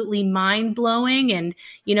absolutely mind-blowing. And,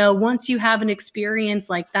 once you have an experience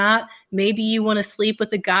like that, maybe you want to sleep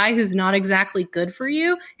with a guy who's not exactly good for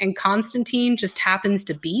you, and Constantine just happens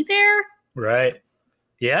to be there. Right.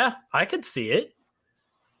 Yeah, I could see it.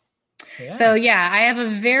 Yeah. So I have a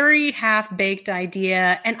very half-baked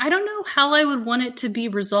idea, and I don't know how I would want it to be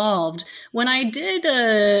resolved. When I did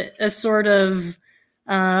a sort of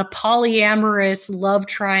polyamorous love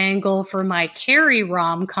triangle for my Carrie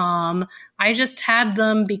rom-com. I just had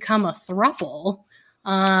them become a throuple.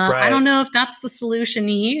 Right. I don't know if that's the solution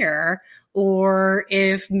here, or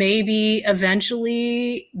if maybe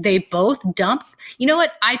eventually they both dump. You know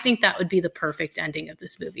what? I think that would be the perfect ending of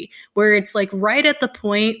this movie, where it's like right at the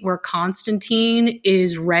point where Constantine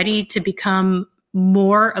is ready to become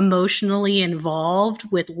more emotionally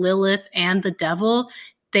involved with Lilith and the devil.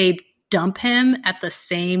 They dump him at the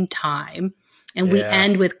same time. And we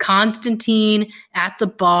end with Constantine at the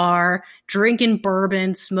bar, drinking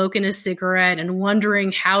bourbon, smoking a cigarette, and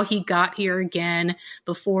wondering how he got here again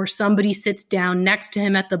before somebody sits down next to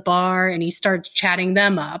him at the bar and he starts chatting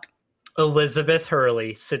them up. Elizabeth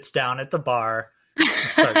Hurley sits down at the bar and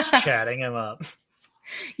starts chatting him up.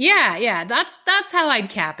 Yeah. That's how I'd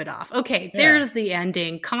cap it off. Okay, there's the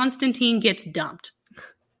ending. Constantine gets dumped.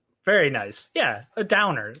 Very nice. Yeah, a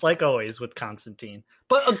downer, like always with Constantine.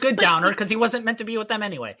 But a good downer, because he wasn't meant to be with them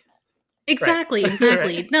anyway. Exactly.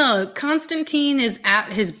 Right. No, Constantine is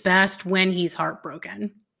at his best when he's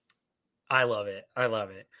heartbroken. I love it.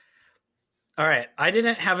 All right, I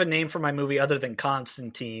didn't have a name for my movie other than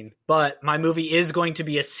Constantine, but my movie is going to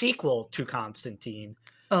be a sequel to Constantine.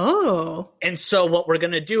 Oh. And so what we're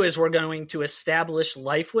going to do is we're going to establish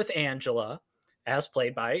Life with Angela, as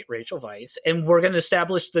played by Rachel Weisz, and we're going to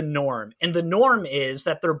establish the norm. And the norm is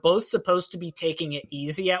that they're both supposed to be taking it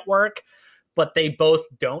easy at work, but they both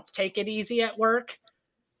don't take it easy at work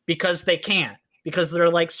because they can't, because they're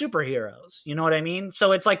like superheroes. You know what I mean?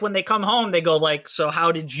 So it's like when they come home, they go like, so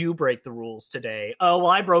how did you break the rules today? Oh,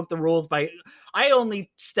 well, I broke the rules I only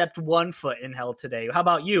stepped 1 foot in hell today. How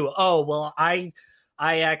about you? Oh, well, I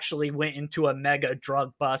actually went into a mega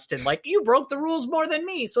drug bust, and like, you broke the rules more than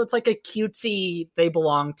me. So it's like a cutesy, they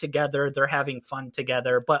belong together. They're having fun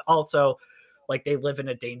together, but also like they live in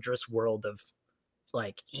a dangerous world of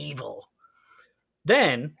like evil.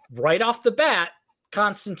 Then right off the bat,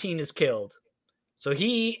 Constantine is killed. So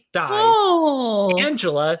he dies. Oh.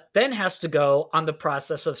 Angela then has to go on the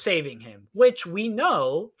process of saving him, which we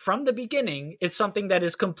know from the beginning is something that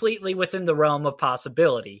is completely within the realm of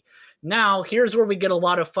possibility. Now, here's where we get a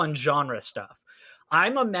lot of fun genre stuff.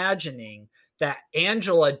 I'm imagining that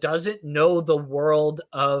Angela doesn't know the world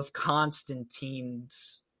of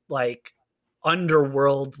Constantine's, like,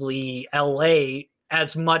 underworldly LA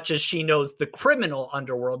as much as she knows the criminal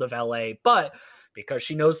underworld of LA. But because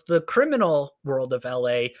she knows the criminal world of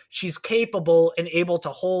LA, she's capable and able to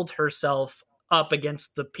hold herself up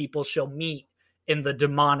against the people she'll meet in the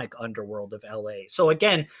demonic underworld of LA. So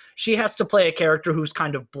again, she has to play a character who's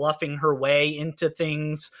kind of bluffing her way into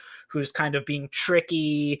things, who's kind of being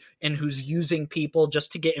tricky, and who's using people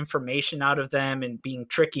just to get information out of them and being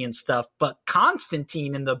tricky and stuff. But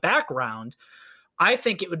Constantine in the background, I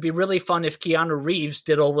think it would be really fun if Keanu Reeves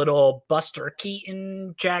did a little Buster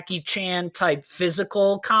Keaton, Jackie Chan type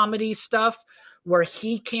physical comedy stuff where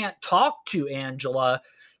he can't talk to Angela.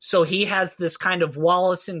 So he has this kind of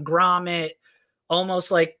Wallace and Gromit,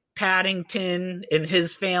 almost like Paddington and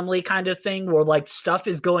his family kind of thing, where like stuff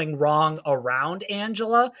is going wrong around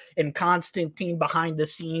Angela, and Constantine behind the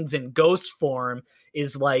scenes in ghost form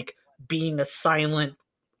is like being a silent,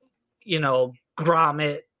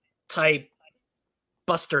 Gromit type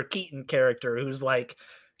Buster Keaton character who's like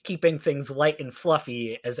keeping things light and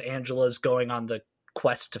fluffy as Angela's going on the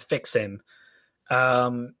quest to fix him.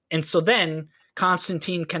 And so then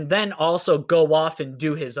Constantine can then also go off and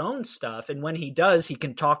do his own stuff. And when he does, he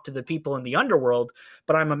can talk to the people in the underworld.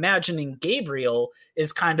 But I'm imagining Gabriel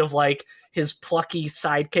is kind of like his plucky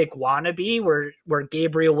sidekick wannabe, where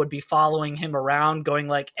Gabriel would be following him around going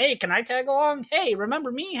like, hey, can I tag along? Hey,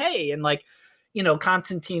 remember me? Hey. And like,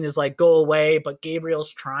 Constantine is like, go away, but Gabriel's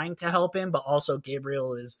trying to help him, but also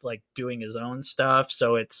Gabriel is like doing his own stuff.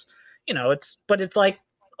 So it's like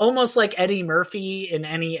almost like Eddie Murphy in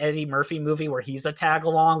any Eddie Murphy movie where he's a tag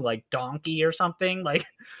along, like Donkey or something. Like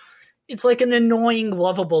it's like an annoying,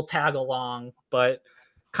 lovable tag along, but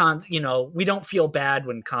we don't feel bad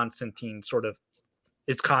when Constantine sort of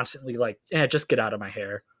is constantly like, just get out of my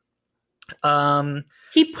hair.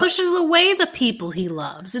 He pushes away the people he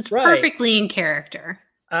loves. It's right. Perfectly in character.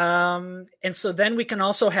 And so then we can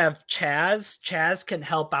also have Chaz. Chaz can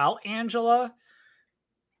help out Angela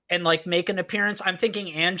and like make an appearance. I'm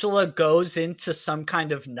thinking Angela goes into some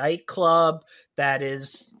kind of nightclub that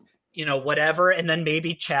is, whatever. And then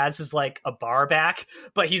maybe Chaz is like a barback,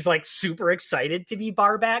 but he's like super excited to be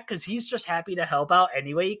barback because he's just happy to help out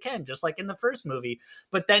any way he can, just like in the first movie.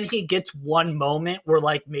 But then he gets one moment where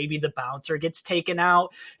like maybe the bouncer gets taken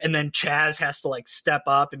out, and then Chaz has to like step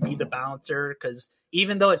up and be the bouncer, because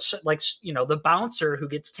even though it's like, the bouncer who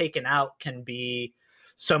gets taken out can be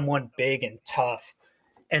someone big and tough.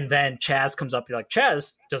 And then Chaz comes up. You're like,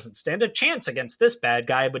 Chaz doesn't stand a chance against this bad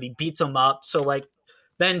guy, but he beats him up. So like,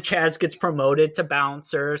 then Chaz gets promoted to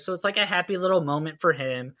bouncer. So it's like a happy little moment for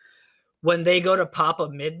him. When they go to Papa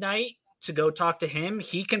Midnight to go talk to him,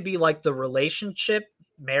 he can be like the relationship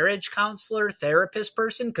marriage counselor, therapist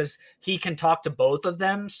person, because he can talk to both of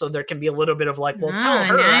them. So there can be a little bit of like, well, tell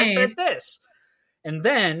her nice. I said this. And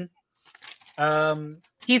then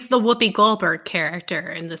he's the Whoopi Goldberg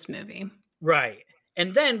character in this movie. Right.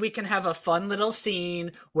 And then we can have a fun little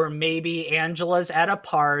scene where maybe Angela's at a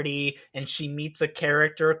party and she meets a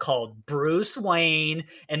character called Bruce Wayne.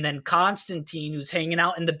 And then Constantine, who's hanging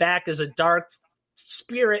out in the back as a dark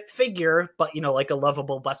spirit figure, but, you know, like a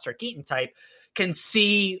lovable Buster Keaton type, can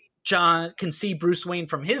see Bruce Wayne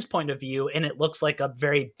from his point of view. And it looks like a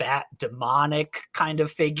very bat demonic kind of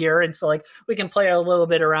figure. And so like we can play a little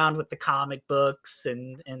bit around with the comic books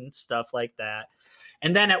and stuff like that.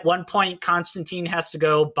 And then at one point, Constantine has to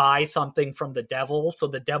go buy something from the devil. So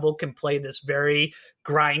the devil can play this very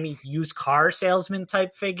grimy used car salesman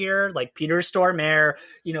type figure, like Peter Stormare,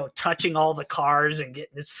 you know, touching all the cars and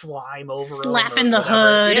getting his slime over slapping the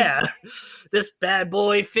hood. Yeah. This bad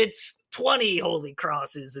boy fits 20 holy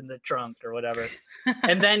crosses in the trunk or whatever.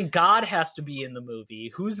 And then God has to be in the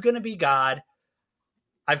movie. Who's going to be God?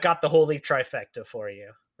 I've got the holy trifecta for you.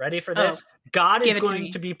 Ready for this? God is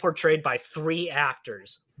going to be portrayed by 3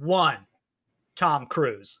 actors. 1, Tom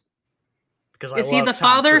Cruise. Because is he the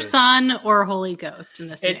Father, Son, or Holy Ghost in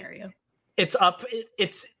this scenario? It's up.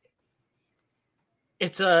 It's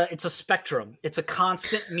a spectrum. It's a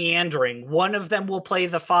constant meandering. One of them will play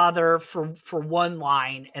the Father for one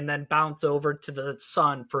line and then bounce over to the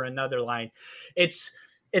Son for another line. It's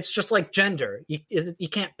just like gender. You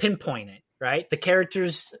can't pinpoint it, right? The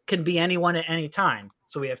characters can be anyone at any time.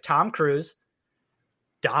 So we have Tom Cruise,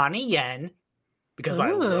 Donnie Yen, because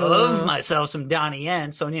I love myself some Donnie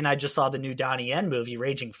Yen. Sonia and I just saw the new Donnie Yen movie,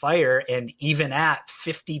 Raging Fire, and even at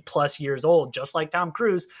 50 plus years old, just like Tom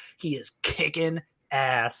Cruise, he is kicking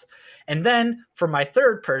ass. And then for my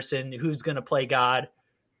third person who's going to play God,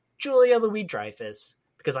 Julia Louis-Dreyfus,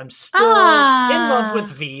 because I'm still in love with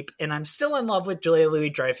Veep, and I'm still in love with Julia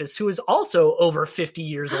Louis-Dreyfus, who is also over 50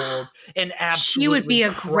 years old and absolutely she would be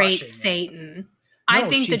a great Satan. I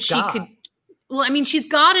think that she could. Well, I mean, she's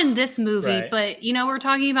God in this movie, right. But, you know, we're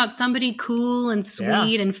talking about somebody cool and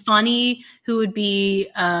sweet and funny who would be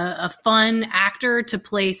a fun actor to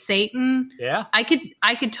play Satan. Yeah. I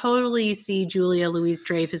could totally see Julia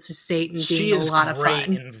Louis-Dreyfus as Satan being a lot of fun. She is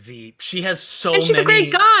great in Veep. She has so and she's many, a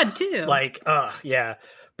great God, too. Like, yeah.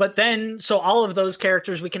 But then, so all of those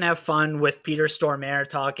characters, we can have fun with Peter Stormare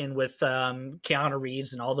talking with Keanu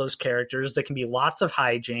Reeves and all those characters. There can be lots of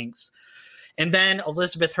hijinks. And then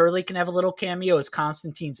Elizabeth Hurley can have a little cameo as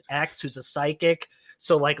Constantine's ex, who's a psychic.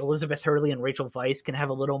 So like Elizabeth Hurley and Rachel Weisz can have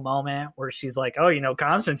a little moment where she's like, oh, you know,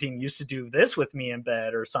 Constantine used to do this with me in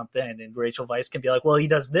bed or something. And Rachel Weisz can be like, well, he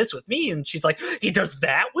does this with me. And she's like, he does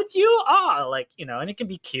that with you? Like, you know, and it can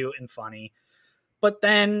be cute and funny. But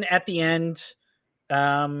then at the end,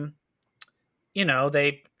 you know,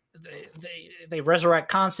 they resurrect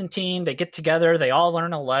Constantine, they get together, they all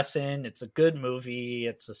learn a lesson. It's a good movie,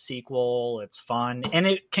 it's a sequel, it's fun, and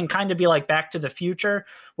it can kind of be like Back to the Future,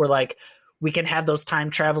 where like we can have those time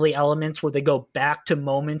travel-y elements where they go back to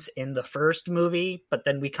moments in the first movie, but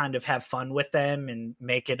then we kind of have fun with them and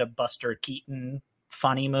make it a Buster Keaton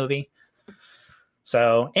funny movie.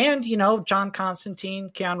 So, and you know, John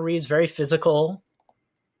Constantine, Keanu Reeves, very physical.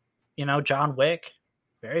 You know, John Wick,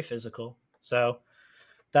 very physical. So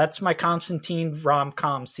that's my Constantine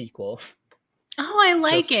rom-com sequel. Oh, I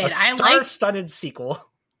like it. A star-studded sequel.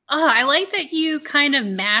 Oh, I like that you kind of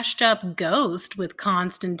mashed up Ghost with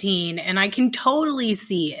Constantine, and I can totally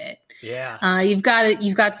see it. Yeah. You've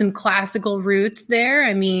got some classical roots there.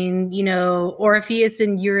 I mean, you know, Orpheus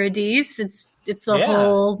and Eurydice. It's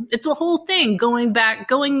a whole thing going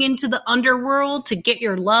into the underworld to get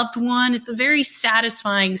your loved one. It's a very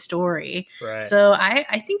satisfying story. Right. So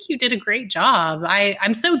I think you did a great job.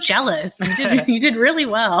 I'm so jealous. You did really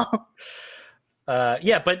well.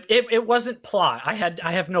 Yeah, but it wasn't plot. I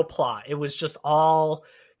have no plot. It was just all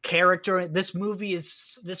character. This movie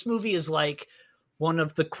is like one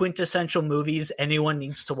of the quintessential movies anyone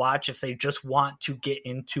needs to watch if they just want to get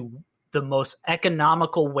into the most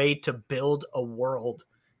economical way to build a world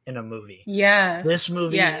in a movie. Yes. This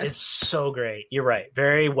movie is so great. You're right.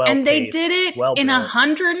 Very well And paced, they did it in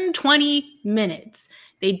 120 minutes.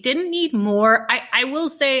 They didn't need more. I will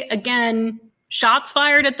say again, shots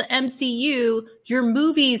fired at the MCU, your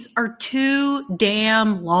movies are too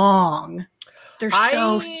damn long. they're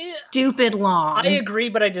so stupid long. I agree,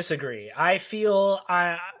 but I disagree. I feel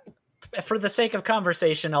for the sake of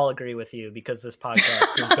conversation, I'll agree with you because this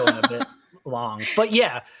podcast is going a bit long. But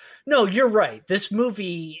yeah, no, you're right. This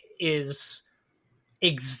movie is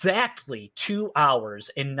exactly 2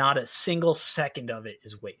 hours and not a single second of it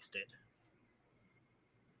is wasted.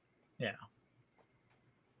 Yeah.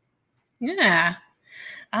 Yeah.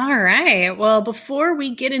 All right. Well, before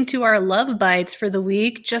we get into our love bites for the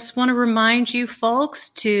week, just want to remind you folks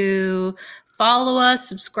to follow us,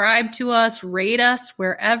 subscribe to us, rate us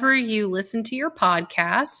wherever you listen to your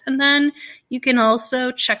podcasts. And then you can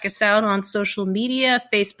also check us out on social media,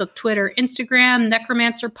 Facebook, Twitter, Instagram,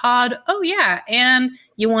 Necromancer Pod. Oh, yeah. And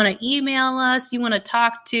you want to email us, you want to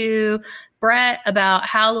talk to Brett about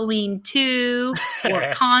Halloween 2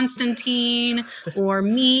 or Constantine or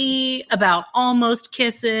me about Almost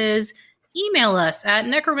Kisses, email us at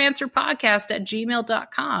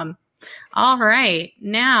necromancerpodcast@gmail.com. All right,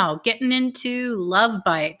 now getting into Love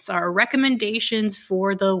Bites, our recommendations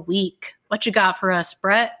for the week. What you got for us,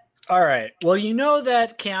 Brett? All right. Well, you know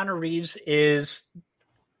that Keanu Reeves is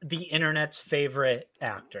the internet's favorite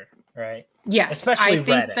actor, right? Yes, especially I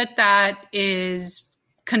think that is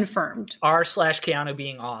confirmed. R/Keanu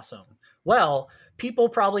being awesome. Well, people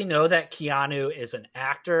probably know that Keanu is an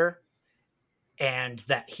actor and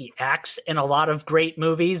that he acts in a lot of great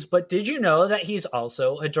movies, but did you know that he's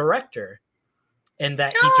also a director? And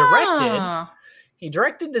that he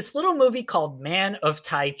directed this little movie called Man of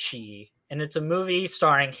Tai Chi. And it's a movie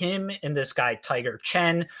starring him and this guy, Tiger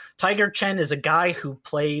Chen. Tiger Chen is a guy who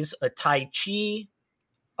plays a Tai Chi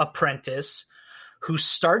apprentice who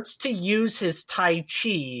starts to use his Tai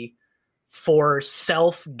Chi for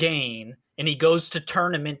self-gain. And he goes to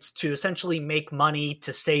tournaments to essentially make money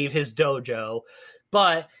to save his dojo.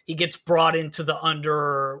 But he gets brought into the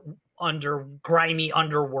grimy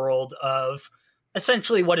underworld of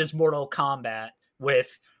essentially what is Mortal Kombat,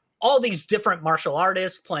 with all these different martial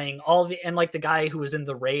artists playing and like the guy who was in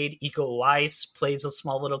the raid, Iko Uwais, plays a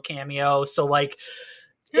small little cameo. So like,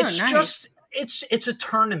 it's a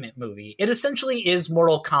tournament movie. It essentially is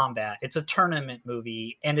Mortal Kombat. It's a tournament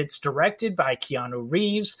movie, and it's directed by Keanu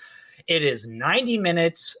Reeves. It is 90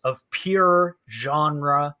 minutes of pure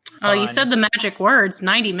genre fun. Oh, you said the magic words,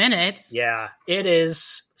 90 minutes. Yeah, it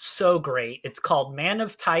is so great. It's called Man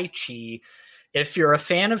of Tai Chi. If you're a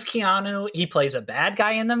fan of Keanu, he plays a bad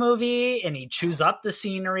guy in the movie, and he chews up the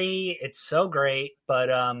scenery. It's so great. But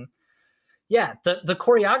yeah, the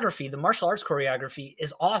choreography, the martial arts choreography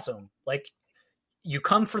is awesome. Like, you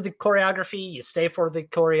come for the choreography, you stay for the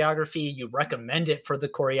choreography, you recommend it for the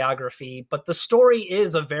choreography, but the story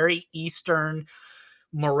is a very Eastern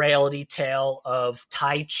morality tale of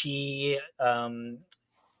Tai Chi,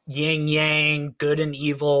 yin yang, good and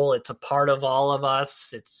evil. It's a part of all of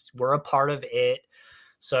us. We're a part of it.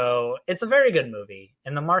 So it's a very good movie,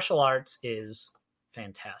 and the martial arts is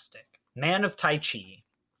fantastic. Man of Tai Chi.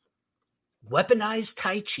 Weaponized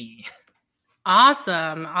Tai Chi.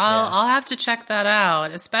 Awesome. I'll have to check that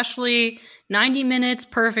out, especially 90 minutes,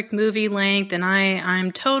 perfect movie length. And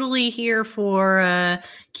I'm totally here for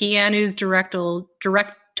Keanu's directorial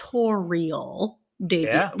debut.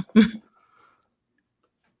 Yeah.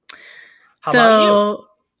 How about you?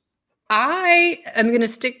 I am going to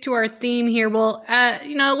stick to our theme here. Well,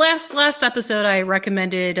 last episode I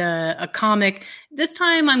recommended a comic. This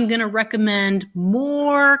time I'm going to recommend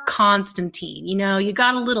more Constantine. You know, you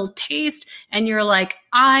got a little taste and you're like,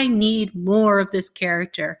 I need more of this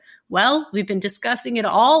character. Well, we've been discussing it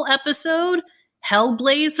all episode.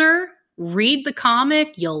 Hellblazer. Read the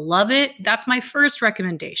comic. You'll love it. That's my first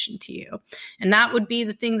recommendation to you. And that would be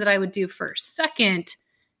the thing that I would do first. Second,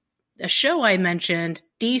 a show I mentioned,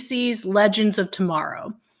 DC's Legends of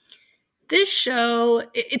Tomorrow. This show,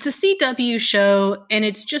 it's a CW show, and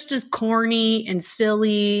it's just as corny and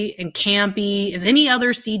silly and campy as any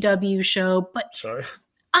other CW show, but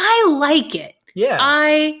I like it. Yeah.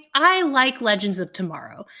 I like Legends of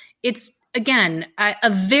Tomorrow. It's, again, a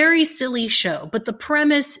very silly show, but the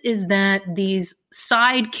premise is that these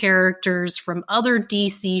side characters from other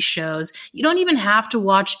DC shows, you don't even have to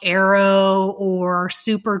watch Arrow or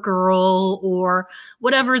Supergirl or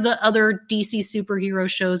whatever the other DC superhero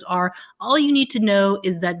shows are. All you need to know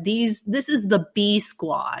is that this is the B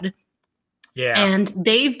Squad. Yeah. And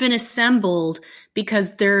they've been assembled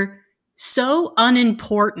because they're so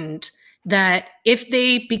unimportant that if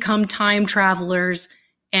they become time travelers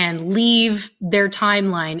and leave their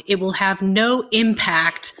timeline, it will have no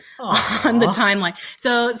impact on the timeline.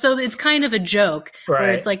 So it's kind of a joke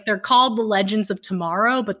where it's like they're called the Legends of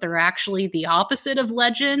Tomorrow, but they're actually the opposite of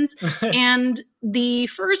Legends. And the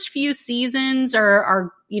first few seasons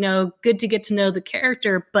are good to get to know the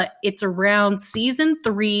character, but it's around season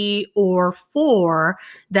 3 or 4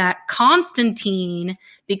 that Constantine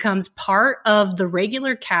becomes part of the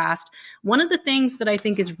regular cast. One of the things that I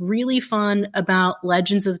think is really fun about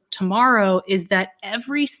Legends of Tomorrow is that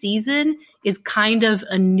every season is kind of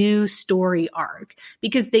a new story arc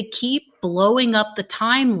because they keep blowing up the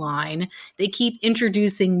timeline. They keep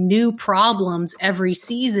introducing new problems every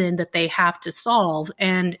season that they have to solve.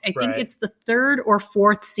 And I think it's the 3rd or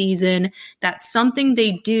 4th season that something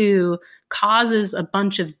they do causes a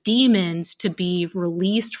bunch of demons to be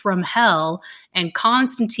released from hell. And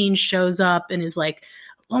Constantine shows up and is like,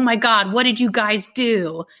 oh my God, what did you guys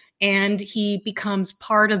do? And he becomes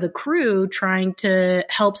part of the crew trying to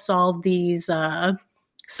help solve these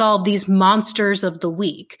monsters of the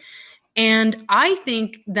week. And I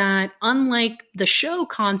think that unlike the show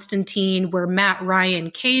Constantine, where Matt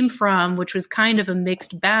Ryan came from, which was kind of a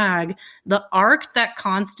mixed bag, the arc that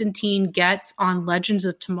Constantine gets on Legends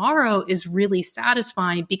of Tomorrow is really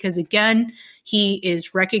satisfying because, again, he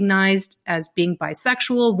is recognized as being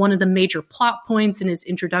bisexual. One of the major plot points in his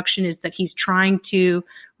introduction is that he's trying to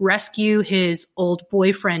rescue his old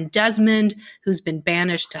boyfriend, Desmond, who's been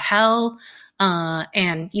banished to hell.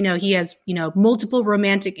 And he has, multiple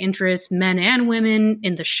romantic interests, men and women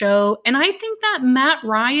in the show. And I think that Matt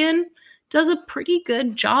Ryan does a pretty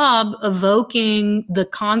good job evoking the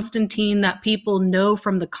Constantine that people know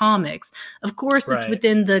from the comics. Of course, it's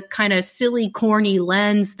within the kind of silly, corny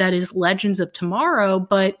lens that is Legends of Tomorrow,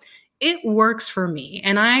 but it works for me.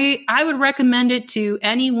 And I would recommend it to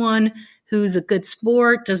anyone who's a good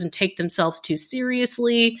sport, doesn't take themselves too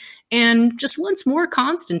seriously, and just wants more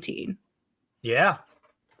Constantine. Yeah,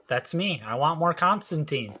 that's me. I want more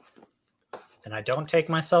Constantine. And I don't take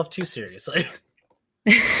myself too seriously.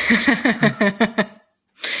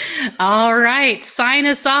 All right. Sign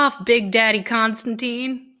us off, Big Daddy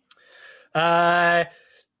Constantine. Do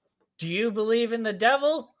you believe in the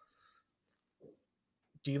devil?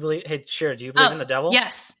 Do you believe in the devil?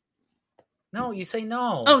 Yes. No, you say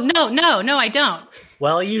no. Oh, no, I don't.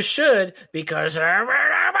 Well, you should, because...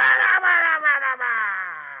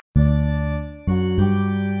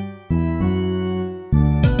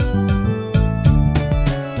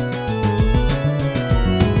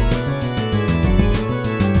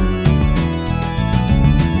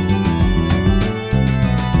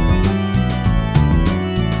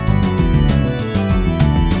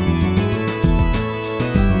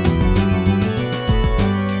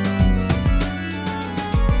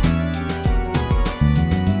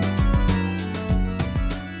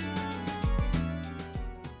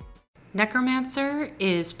 Necromancer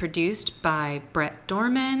is produced by Brett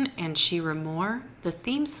Dorman and Shira Moore. The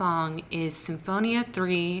theme song is Symphonia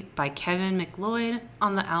 3 by Kevin MacLeod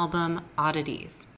on the album Oddities.